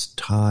tense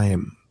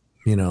time,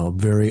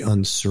 very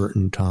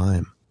uncertain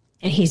time.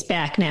 And he's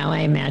back now,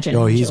 I imagine.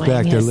 Oh, he's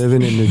back. They're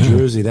living in New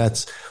Jersey.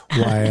 That's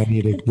why I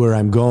need where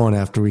I'm going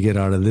after we get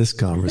out of this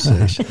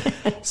conversation.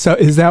 So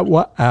is that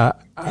what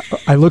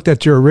I looked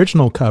at your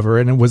original cover,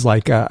 and it was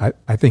like I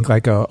think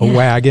like a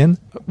wagon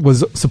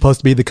was supposed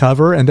to be the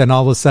cover, and then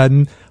all of a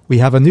sudden we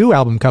have a new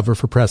album cover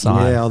for Press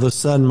On. Yeah, all of a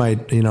sudden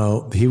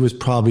he was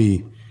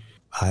probably,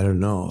 I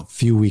don't know, a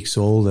few weeks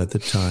old at the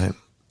time.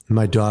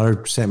 My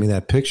daughter sent me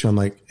that picture. I'm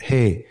like,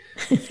 hey,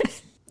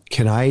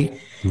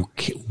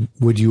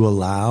 would you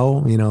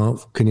allow,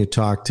 can you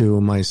talk to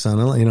my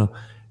son?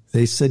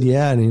 They said,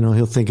 yeah. And,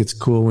 he'll think it's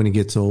cool when he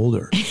gets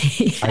older.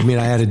 Yeah. I mean,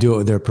 I had to do it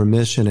with their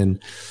permission.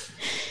 And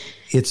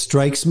it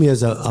strikes me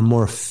as a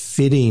more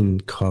fitting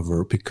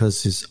cover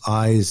because his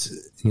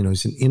eyes,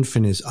 he's an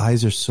infant. His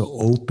eyes are so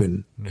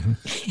open. Mm-hmm.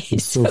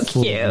 He's so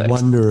full cute. Of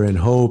wonder and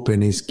hope.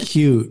 And he's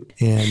cute.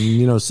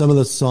 And, some of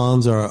the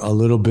songs are a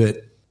little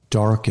bit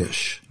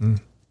darkish. And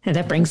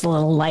that brings a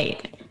little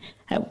light.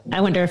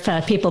 I wonder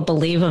if people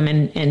believe him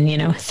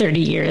in 30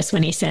 years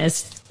when he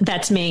says,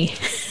 "That's me."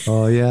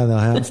 Oh yeah, they'll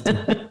have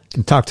to.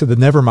 Can talk to the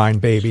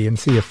Nevermind baby and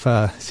see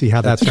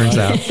how that turns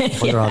out.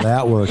 Wonder how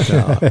that works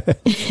out.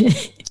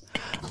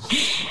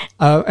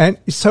 And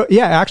so,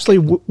 yeah, actually,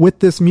 with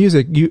this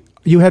music,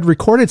 you had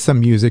recorded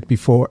some music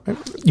before.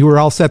 You were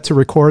all set to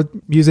record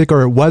music,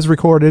 or it was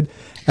recorded,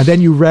 and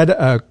then you read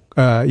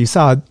you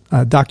saw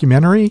a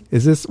documentary.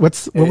 Is this what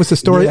was the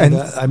story?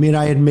 Yeah,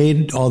 I had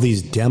made all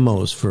these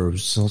demos for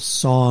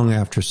song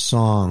after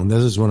song.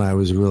 This is when I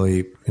was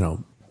really,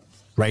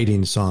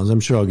 writing songs.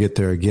 I'm sure I'll get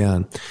there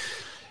again.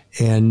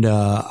 And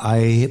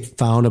I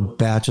found a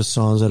batch of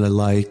songs that I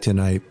liked, and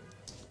I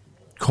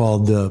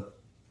called the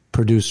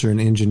producer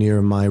and engineer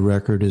of my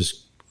record.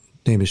 His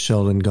name is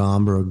Sheldon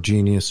Gomberg,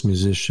 genius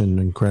musician,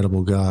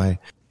 incredible guy.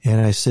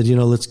 And I said,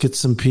 let's get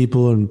some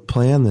people and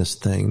plan this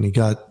thing. And he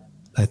got,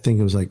 I think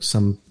it was like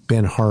some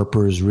Ben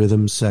Harper's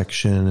rhythm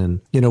section.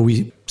 And,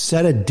 we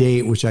set a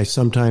date, which I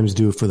sometimes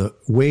do for the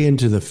way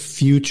into the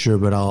future,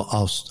 but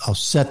I'll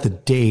set the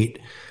date,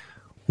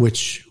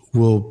 which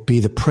will be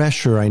the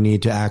pressure I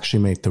need to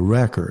actually make the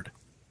record,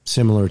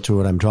 similar to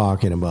what I'm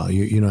talking about.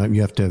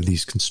 You have to have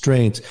these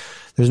constraints.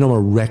 There's no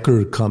more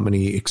record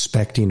company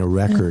expecting a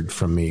record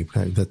from me.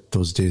 That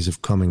those days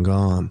have come and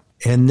gone.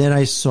 And then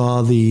I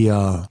saw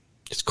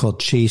it's called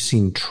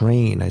Chasing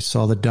Train. I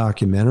saw the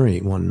documentary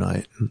one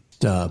night.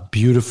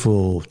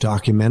 Beautiful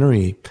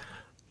documentary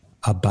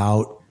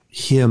about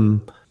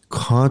him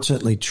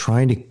constantly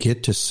trying to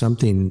get to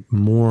something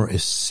more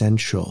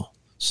essential,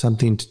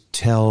 something to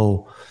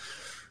tell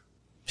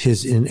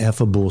his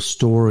ineffable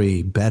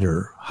story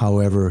better,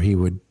 however he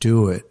would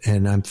do it.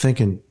 And I'm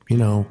thinking,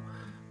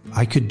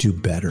 I could do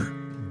better.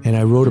 And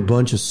I wrote a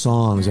bunch of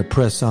songs.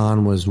 Press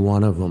On was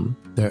one of them.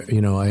 There,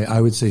 I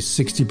would say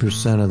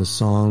 60% of the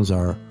songs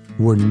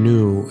were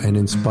new and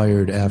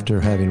inspired after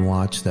having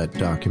watched that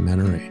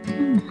documentary.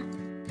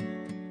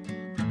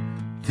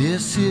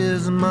 This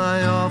is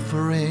my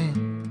offering.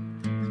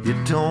 You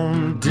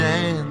don't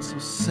dance or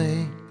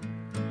sing.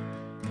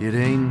 It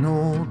ain't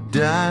no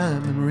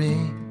diamond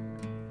ring.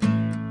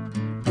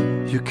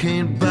 You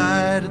can't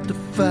buy it at the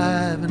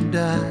 5 and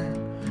dime.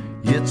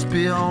 It's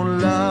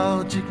beyond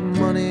logic,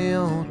 money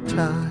or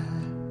time.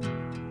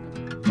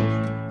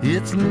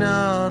 It's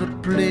not a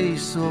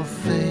place or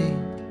thing.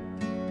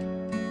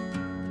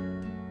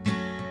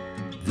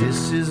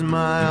 This is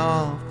my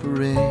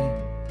offering.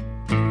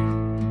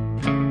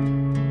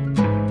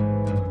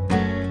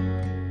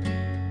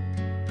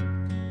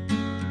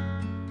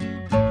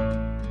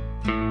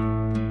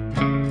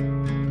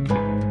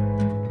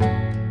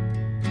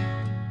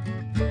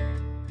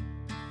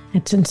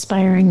 It's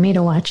inspiring me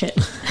to watch it.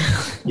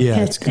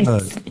 Yeah, it's good.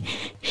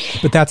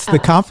 But that's the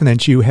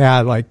confidence you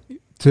had, like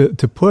to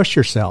push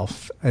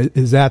yourself.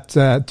 Is that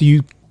do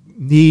you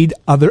need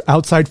other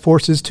outside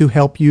forces to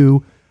help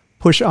you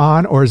push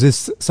on, or is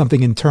this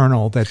something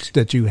internal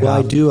that you have? Well,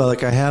 I do. I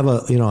have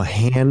a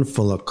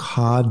handful, a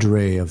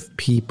cadre of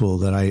people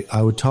that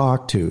I would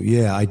talk to.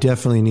 Yeah, I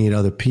definitely need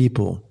other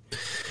people.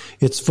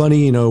 It's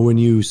funny, when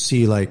you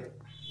see like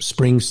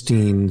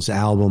Springsteen's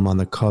album on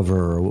the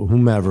cover or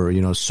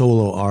whomever,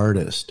 solo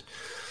artist.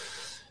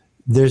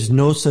 There's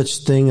no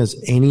such thing as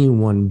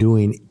anyone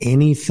doing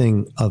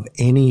anything of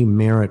any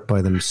merit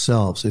by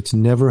themselves. It's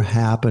never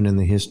happened in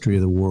the history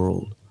of the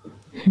world.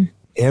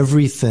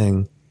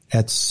 Everything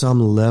at some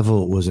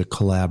level was a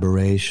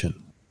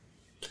collaboration.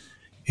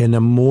 And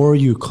the more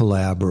you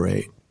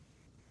collaborate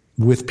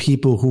with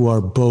people who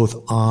are both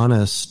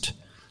honest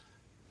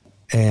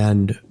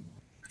and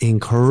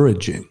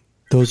encouraging,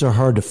 those are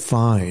hard to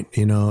find,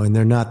 and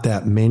there are not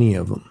that many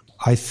of them.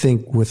 I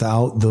think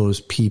without those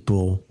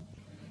people,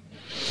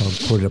 or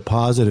put a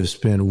positive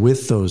spin,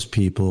 with those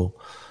people,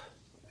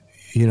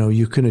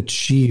 you can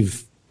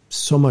achieve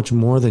so much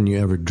more than you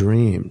ever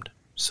dreamed.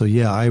 So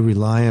yeah, I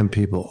rely on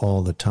people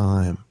all the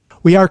time.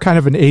 We are kind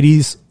of an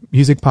 80s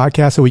music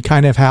podcast, so we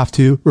kind of have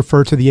to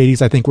refer to the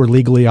 80s. I think we're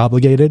legally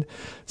obligated.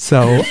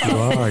 So you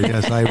are,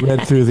 yes. I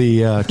read through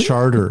the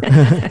charter.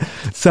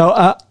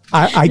 So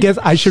I guess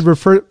I should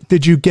refer,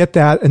 did you get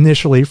that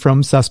initially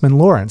from Sussman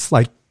Lawrence?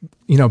 Like,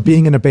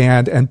 being in a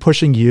band and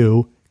pushing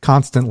you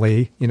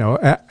constantly,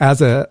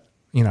 as a,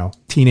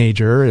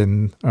 teenager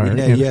and,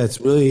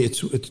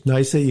 it's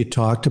nice that you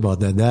talked about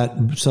that. That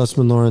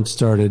Sussman Lawrence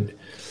started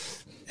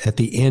at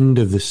the end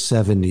of the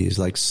 70s,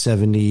 like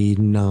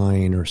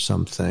 79 or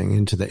something,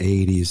 into the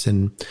 80s.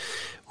 And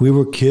we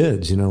were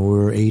kids, we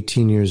were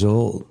 18 years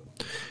old.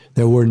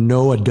 There were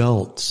no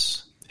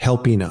adults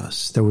helping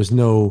us. There was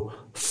no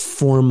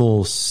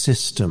formal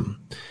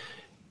system.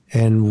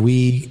 And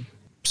we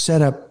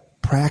set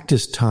up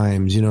practice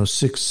times,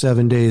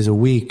 6-7 days a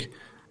week,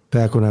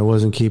 back when I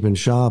wasn't keeping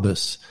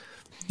Shabbos,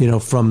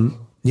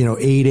 from, 8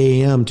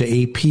 a.m. to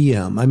 8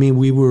 p.m. I mean,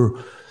 we were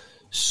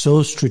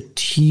so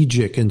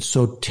strategic and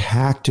so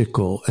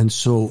tactical and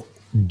so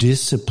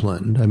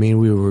disciplined. I mean,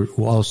 we were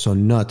also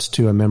nuts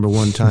too. I remember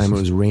one time it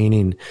was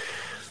raining.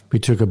 We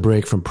took a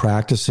break from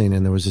practicing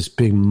and there was this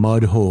big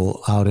mud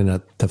hole out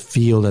in the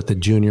field at the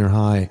junior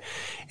high.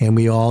 And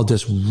we all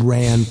just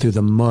ran through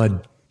the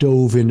mud,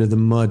 dove into the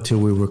mud till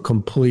we were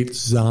complete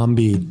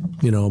zombie,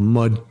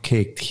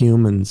 mud-caked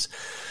humans.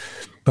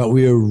 But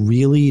we were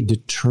really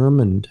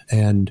determined.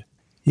 And,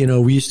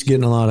 we used to get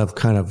in a lot of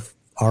kind of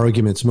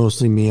arguments,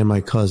 mostly me and my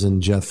cousin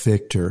Jeff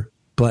Victor,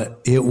 but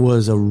it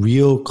was a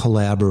real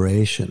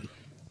collaboration.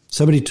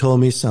 Somebody told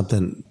me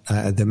something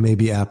that may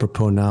be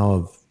apropos now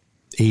of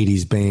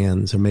 80s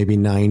bands or maybe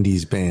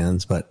 90s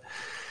bands, but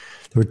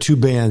there were two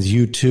bands,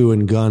 U2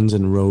 and Guns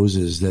N'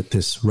 Roses, that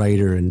this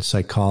writer and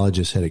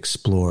psychologist had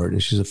explored.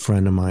 And she's a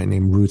friend of mine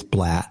named Ruth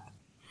Blatt.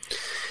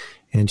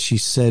 And she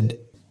said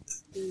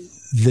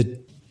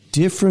the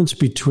difference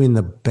between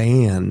the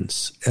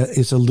bands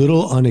is a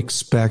little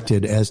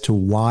unexpected as to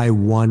why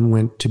one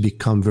went to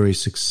become very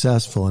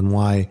successful and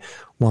why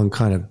one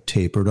kind of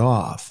tapered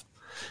off.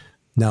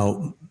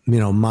 Now,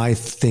 my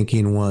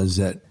thinking was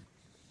that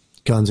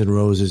Guns N'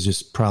 Roses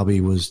just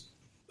probably was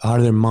out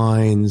of their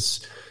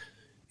minds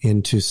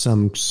into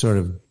some sort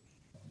of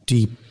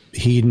deep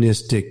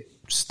hedonistic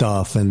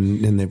stuff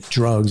and the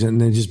drugs, and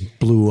they just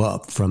blew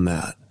up from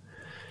that.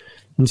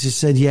 And she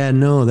said, yeah,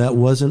 no, that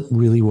wasn't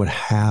really what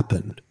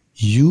happened.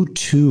 You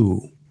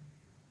two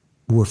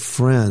were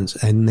friends,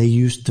 and they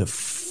used to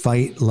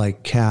fight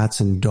like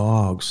cats and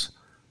dogs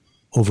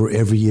over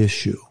every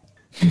issue.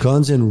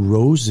 Guns N'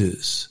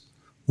 Roses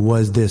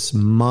was this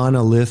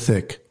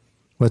monolithic,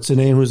 what's the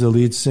name? Who's the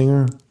lead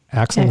singer?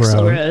 Axl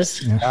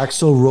Rose. Yeah.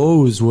 Axl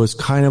Rose was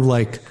kind of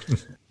like,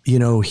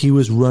 he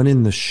was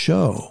running the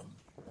show.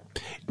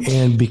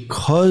 And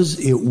because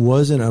it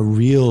wasn't a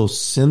real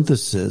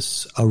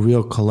synthesis, a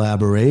real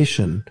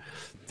collaboration,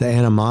 the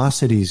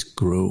animosities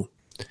grew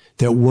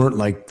that weren't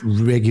like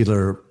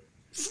regular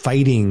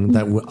fighting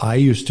that I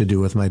used to do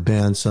with my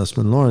band,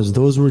 Sussman Lawrence.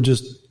 Those were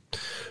just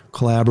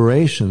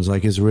collaborations,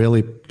 like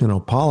Israeli,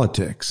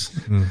 politics.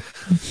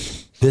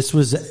 Mm. This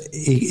was,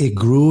 it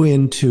grew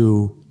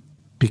into,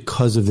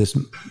 because of this,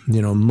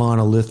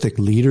 monolithic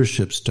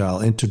leadership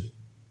style, into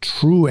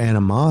true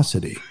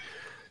animosity.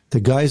 The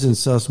guys in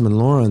Sussman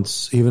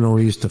Lawrence, even though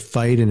we used to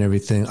fight and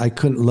everything, I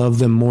couldn't love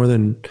them more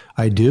than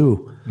I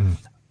do.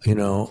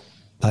 Mm.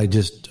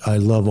 I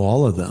love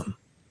all of them.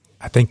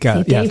 I think,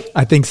 I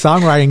think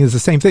songwriting is the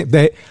same thing.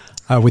 They,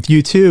 with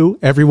U2,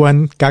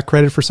 everyone got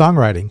credit for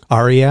songwriting.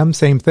 REM,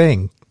 same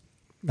thing.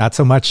 Not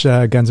so much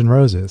Guns N'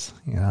 Roses,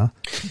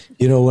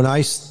 When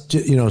I,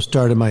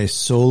 started my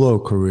solo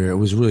career, it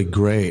was really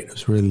great. It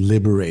was really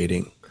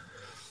liberating.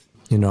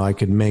 I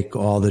could make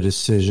all the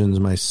decisions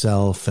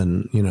myself,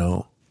 and,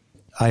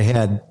 I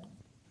had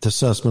the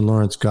Sussman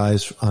Lawrence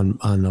guys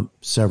on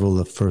several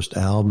of the first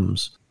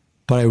albums.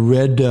 But I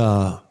read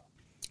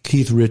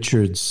Keith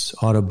Richards'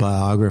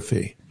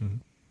 autobiography, mm-hmm.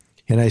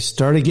 and I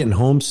started getting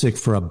homesick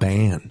for a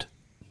band,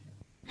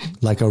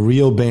 like a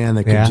real band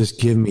that could just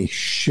give me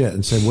shit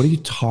and say, what are you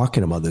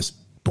talking about? This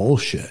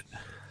bullshit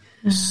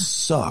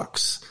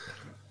sucks.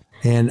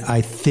 And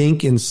I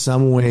think in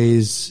some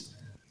ways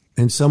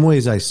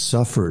I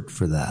suffered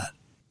for that,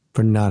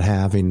 for not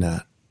having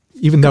that.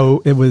 Even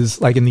though it was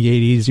like in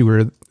the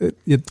 80s,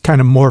 it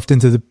kind of morphed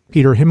into the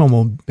Peter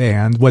Himmelman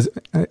band.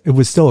 It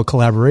was still a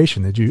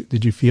collaboration?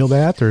 Did you feel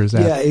that, or is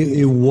that? Yeah,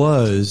 it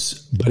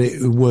was, but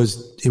it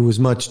was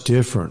much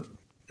different.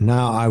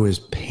 Now I was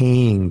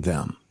paying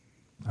them.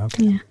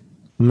 Okay,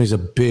 It makes a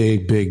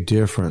big, big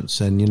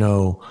difference. And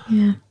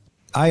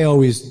I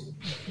always,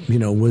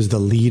 was the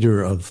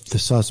leader of the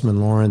Sussman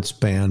Lawrence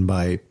band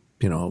by,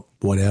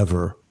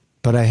 whatever.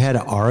 But I had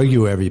to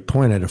argue every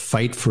point. I had to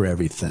fight for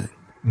everything.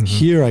 Mm-hmm.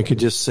 Here, I could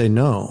just say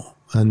no,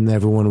 and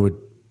everyone would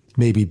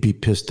maybe be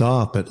pissed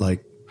off, but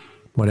like,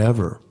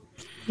 whatever.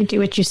 You do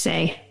what you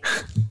say.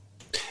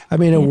 I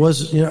mean, it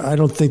was, I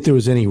don't think there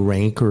was any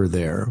rancor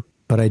there,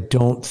 but I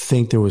don't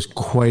think there was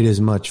quite as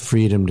much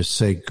freedom to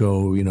say,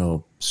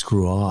 go,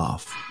 screw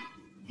off.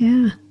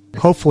 Yeah.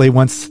 Hopefully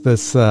once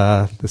this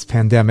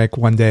pandemic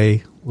one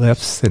day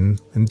lifts in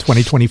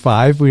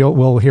 2025,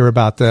 we'll hear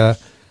about the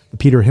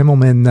Peter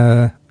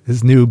Himmelman,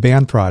 his new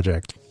band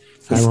project.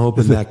 I'm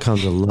hoping that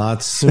comes a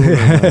lot sooner,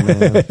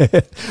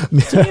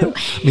 man.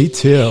 Me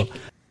too.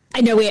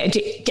 I know we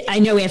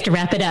have to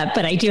wrap it up,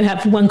 but I do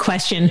have one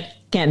question.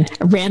 Again,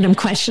 a random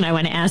question I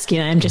want to ask you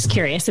that I'm just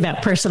curious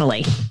about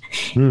personally.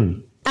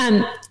 The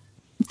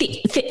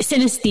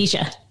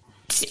synesthesia.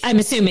 I'm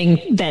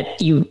assuming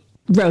that you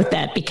wrote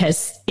that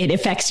because it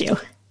affects you.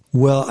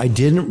 Well, I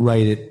didn't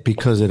write it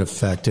because it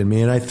affected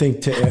me. And I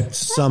think to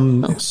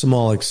some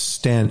small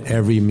extent,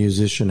 every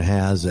musician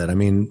has it. I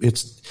mean,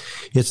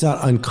 it's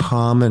not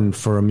uncommon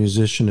for a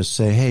musician to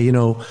say, hey,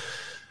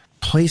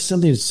 play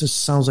something that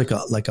just sounds like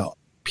a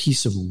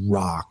piece of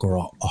rock or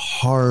a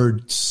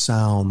hard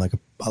sound, like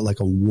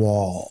a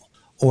wall,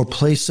 or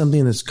play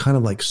something that's kind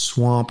of like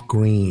swamp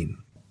green.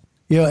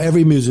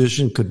 Every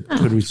musician could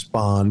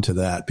respond to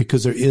that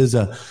because there is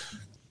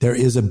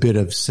a bit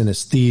of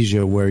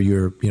synesthesia where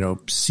you're,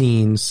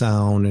 seeing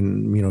sound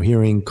and,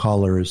 hearing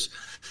colors.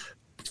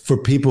 For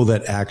people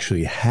that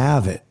actually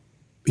have it,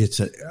 it's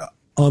an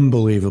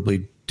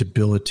unbelievably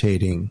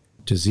debilitating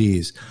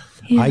disease.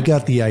 Yeah. I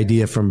got the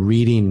idea from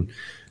reading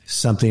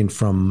something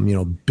from,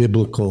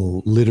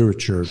 biblical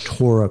literature,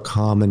 Torah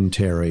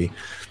commentary,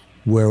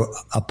 where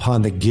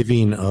upon the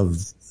giving of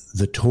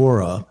the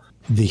Torah,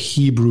 the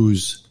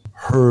Hebrews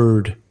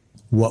heard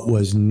what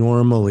was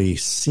normally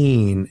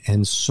seen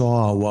and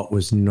saw what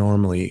was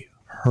normally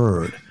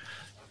heard.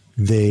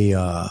 They,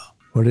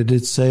 what did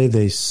it say?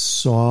 They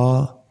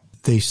saw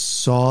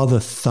the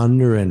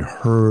thunder and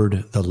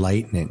heard the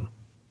lightning.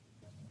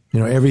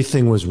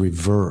 Everything was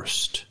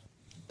reversed.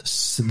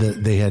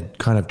 They had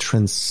kind of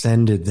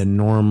transcended the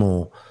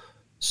normal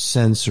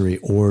sensory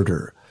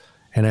order.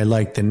 And I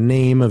liked the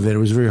name of it. It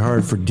was very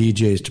hard for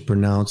DJs to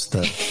pronounce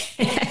the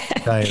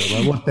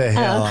title. What the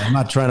hell? I'm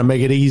not trying to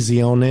make it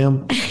easy on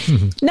them.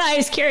 No, I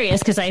was curious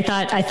because I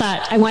thought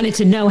I wanted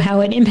to know how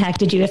it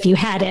impacted you if you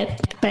had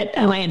it. But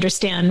I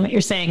understand what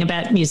you're saying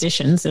about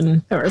musicians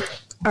or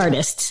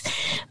artists.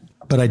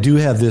 But I do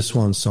have this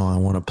one song I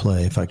want to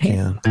play if I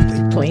can.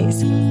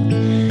 Please.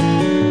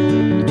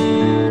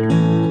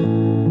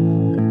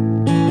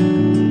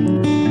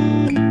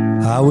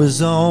 I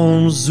was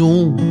on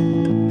Zoom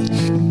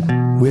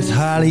with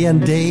Holly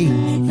and Dave.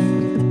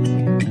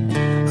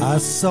 I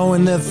saw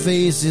in their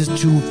faces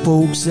two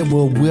folks that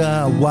were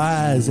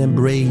wise and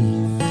brave.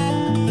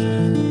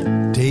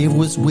 Dave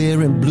was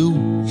wearing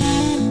blue,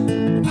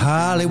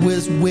 Holly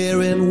was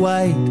wearing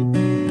white.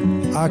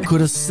 I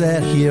could have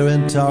sat here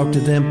and talked to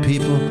them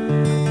people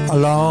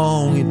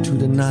along into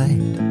the night.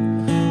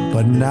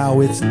 But now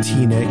it's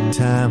tea-neck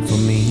time for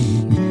me.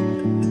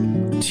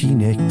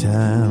 Tea-neck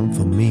time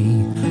for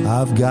me.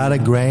 I've got a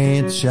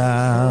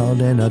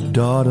grandchild and a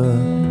daughter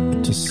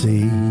to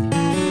see.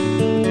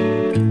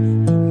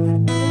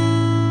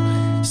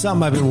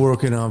 Something I've been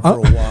working on for a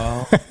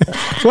while.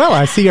 Well,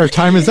 I see our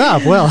time is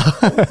up. Well,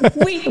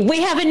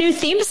 we have a new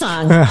theme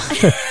song.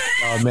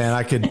 Oh man,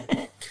 I could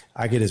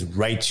just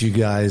write you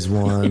guys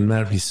one.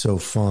 That'd be so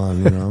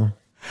fun,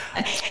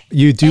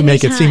 You do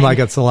make it seem like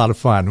it's a lot of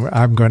fun.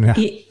 I'm going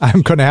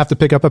to have to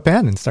pick up a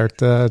pen and start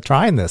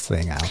trying this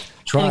thing out.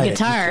 Try a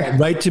guitar. It.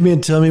 Write to me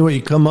and tell me what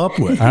you come up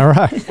with. All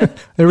right.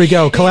 There we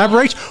go.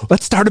 Collaboration.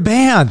 Let's start a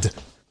band.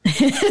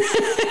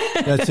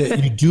 That's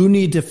it. You do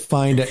need to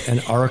find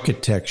an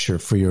architecture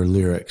for your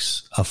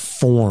lyrics, a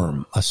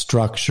form, a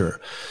structure.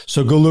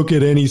 So go look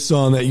at any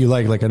song that you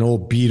like an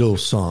old Beatles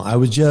song. I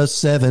was just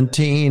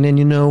 17 and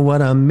you know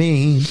what I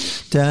mean.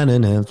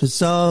 Da-na-na,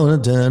 it's all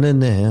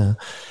da-na-na.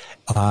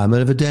 I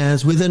might have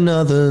danced with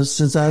another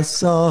since I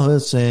saw her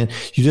saying.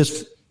 You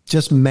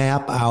just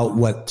map out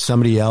what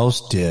somebody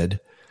else did,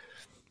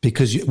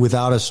 because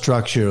without a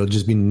structure, it'll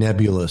just be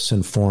nebulous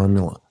and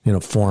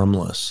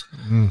formless.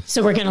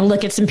 So we're going to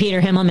look at some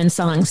Peter Himmelman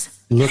songs.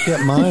 Look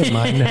at mine.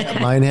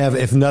 Mine have,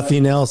 if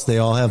nothing else, they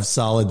all have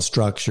solid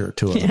structure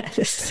to them.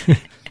 Yes.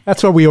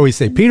 That's what we always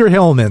say. Peter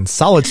Himmelman,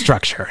 solid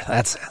structure.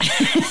 That's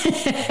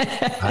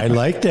it. I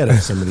like that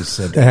if somebody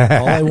said that.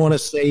 All I want to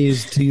say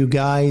is to you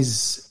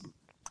guys,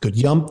 good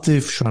Yom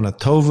Tov, Shana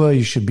Tova.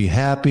 You should be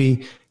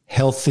happy,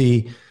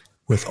 healthy,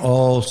 with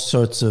all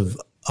sorts of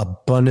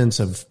abundance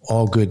of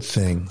all good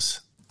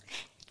things.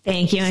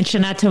 Thank you. And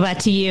Shana Tova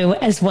to you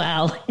as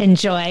well.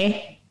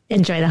 Enjoy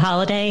the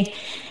holiday.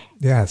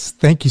 Yes.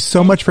 Thank you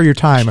so much for your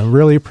time. I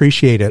really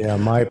appreciate it. Yeah,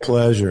 my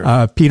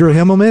pleasure. Peter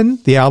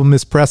Himmelman, the album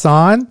is Press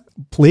On.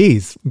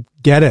 please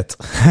get it.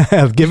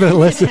 Give it a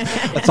listen.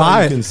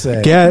 Buy it.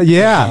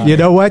 You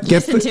know what?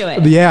 Listen to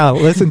it. Yeah,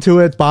 listen to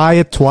it. Buy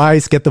it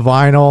twice. Get the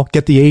vinyl.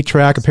 Get the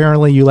 8-track.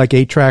 Apparently, you like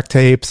 8-track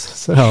tapes.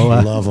 So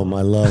I love them.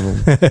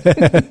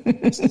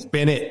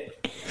 Spin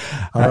it.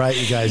 All right,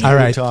 you guys. All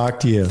right. Talk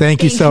to you.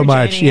 Thank you so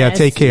much. Yeah,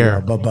 take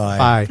care.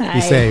 Bye-bye. Bye.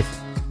 Be safe.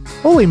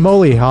 Holy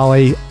moly,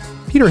 Holly.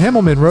 Peter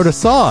Himmelman wrote a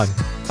song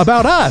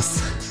about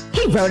us.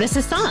 He wrote us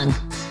a song.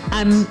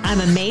 I'm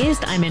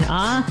amazed. I'm in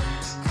awe.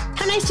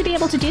 How nice to be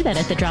able to do that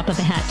at the drop of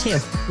a hat, too.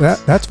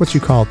 That's what you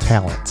call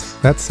talent.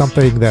 That's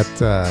something that,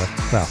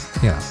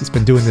 he's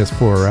been doing this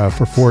for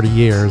 40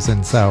 years.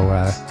 And so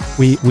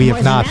we More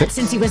have not.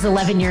 Since he was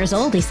 11 years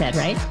old, he said,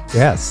 right?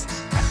 Yes.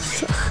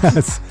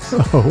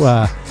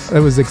 So it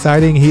was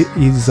exciting.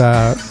 He's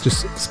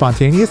just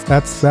spontaneous.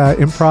 That's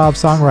improv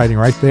songwriting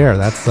right there.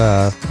 That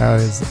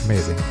is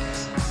amazing.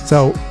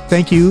 So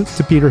thank you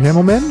to Peter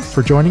Himmelman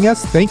for joining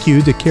us. Thank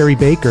you to Carrie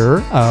Baker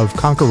of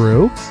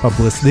Conqueroo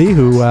Publicity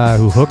who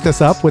hooked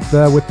us up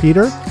with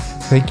Peter.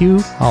 Thank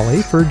you,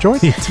 Holly, for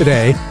joining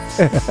today.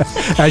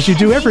 As you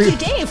do every.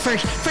 Thank you, Dave,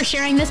 for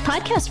sharing this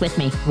podcast with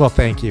me. Well,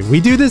 thank you.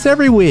 We do this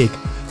every week.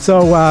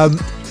 So,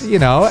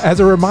 as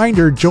a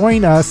reminder,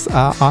 join us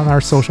on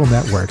our social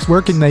networks.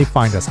 Where can they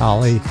find us,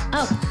 Holly?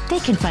 Oh, they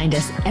can find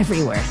us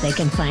everywhere. They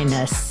can find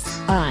us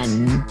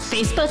on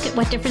Facebook at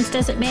What Difference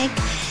Does It Make?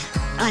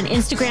 On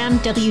Instagram,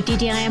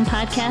 WDDIM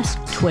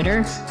Podcast,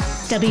 Twitter,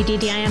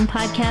 WDDIM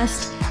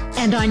Podcast,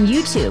 and on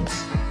YouTube.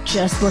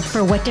 Just look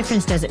for What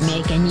Difference Does It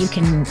Make? And you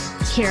can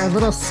hear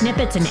little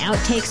snippets and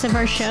outtakes of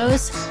our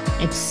shows.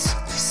 It's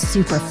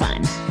super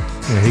fun.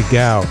 There you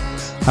go.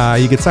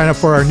 You can sign up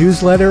for our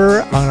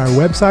newsletter on our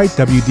website,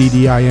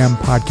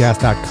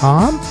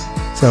 WDDIMpodcast.com.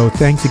 So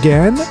thanks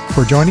again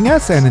for joining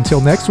us. And until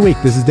next week,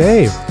 this is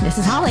Dave. This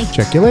is Holly.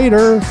 Check you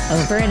later.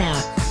 Over and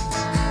out.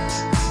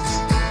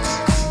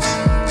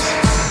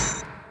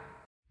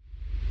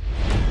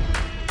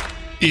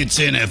 It's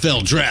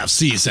NFL draft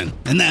season,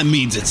 and that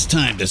means it's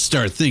time to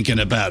start thinking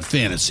about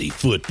fantasy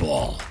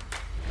football.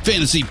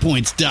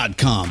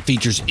 FantasyPoints.com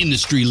features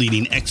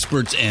industry-leading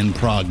experts and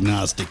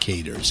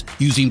prognosticators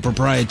using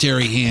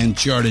proprietary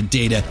hand-charted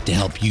data to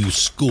help you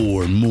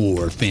score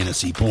more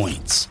fantasy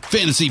points.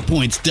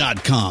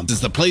 FantasyPoints.com is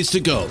the place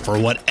to go for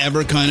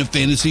whatever kind of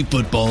fantasy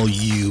football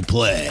you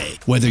play.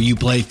 Whether you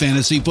play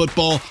fantasy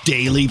football,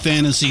 daily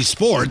fantasy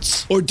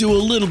sports, or do a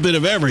little bit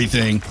of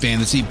everything,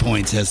 Fantasy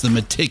Points has the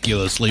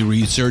meticulously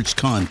researched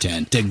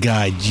content to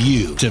guide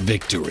you to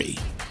victory.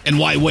 And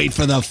why wait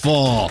for the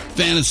fall?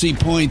 Fantasy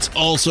Points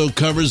also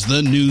covers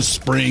the new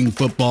spring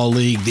football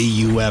league,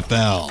 the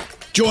UFL.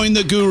 Join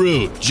the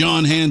guru,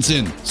 John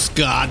Hansen,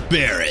 Scott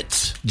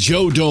Barrett,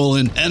 Joe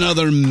Dolan, and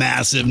other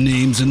massive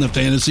names in the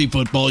fantasy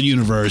football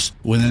universe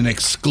with an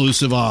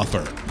exclusive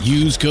offer.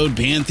 Use code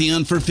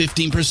Pantheon for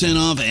 15%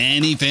 off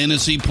any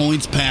Fantasy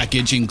Points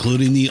package,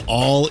 including the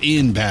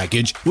all-in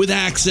package, with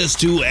access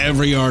to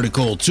every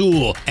article,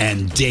 tool,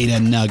 and data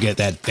nugget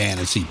that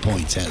Fantasy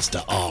Points has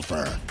to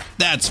offer.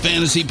 That's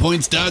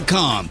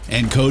FantasyPoints.com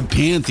and code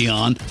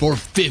Pantheon for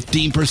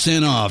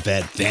 15% off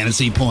at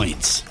Fantasy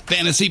Points.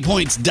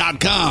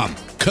 FantasyPoints.com,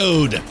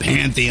 code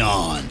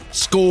Pantheon.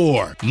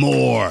 Score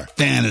more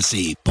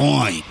fantasy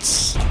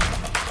points.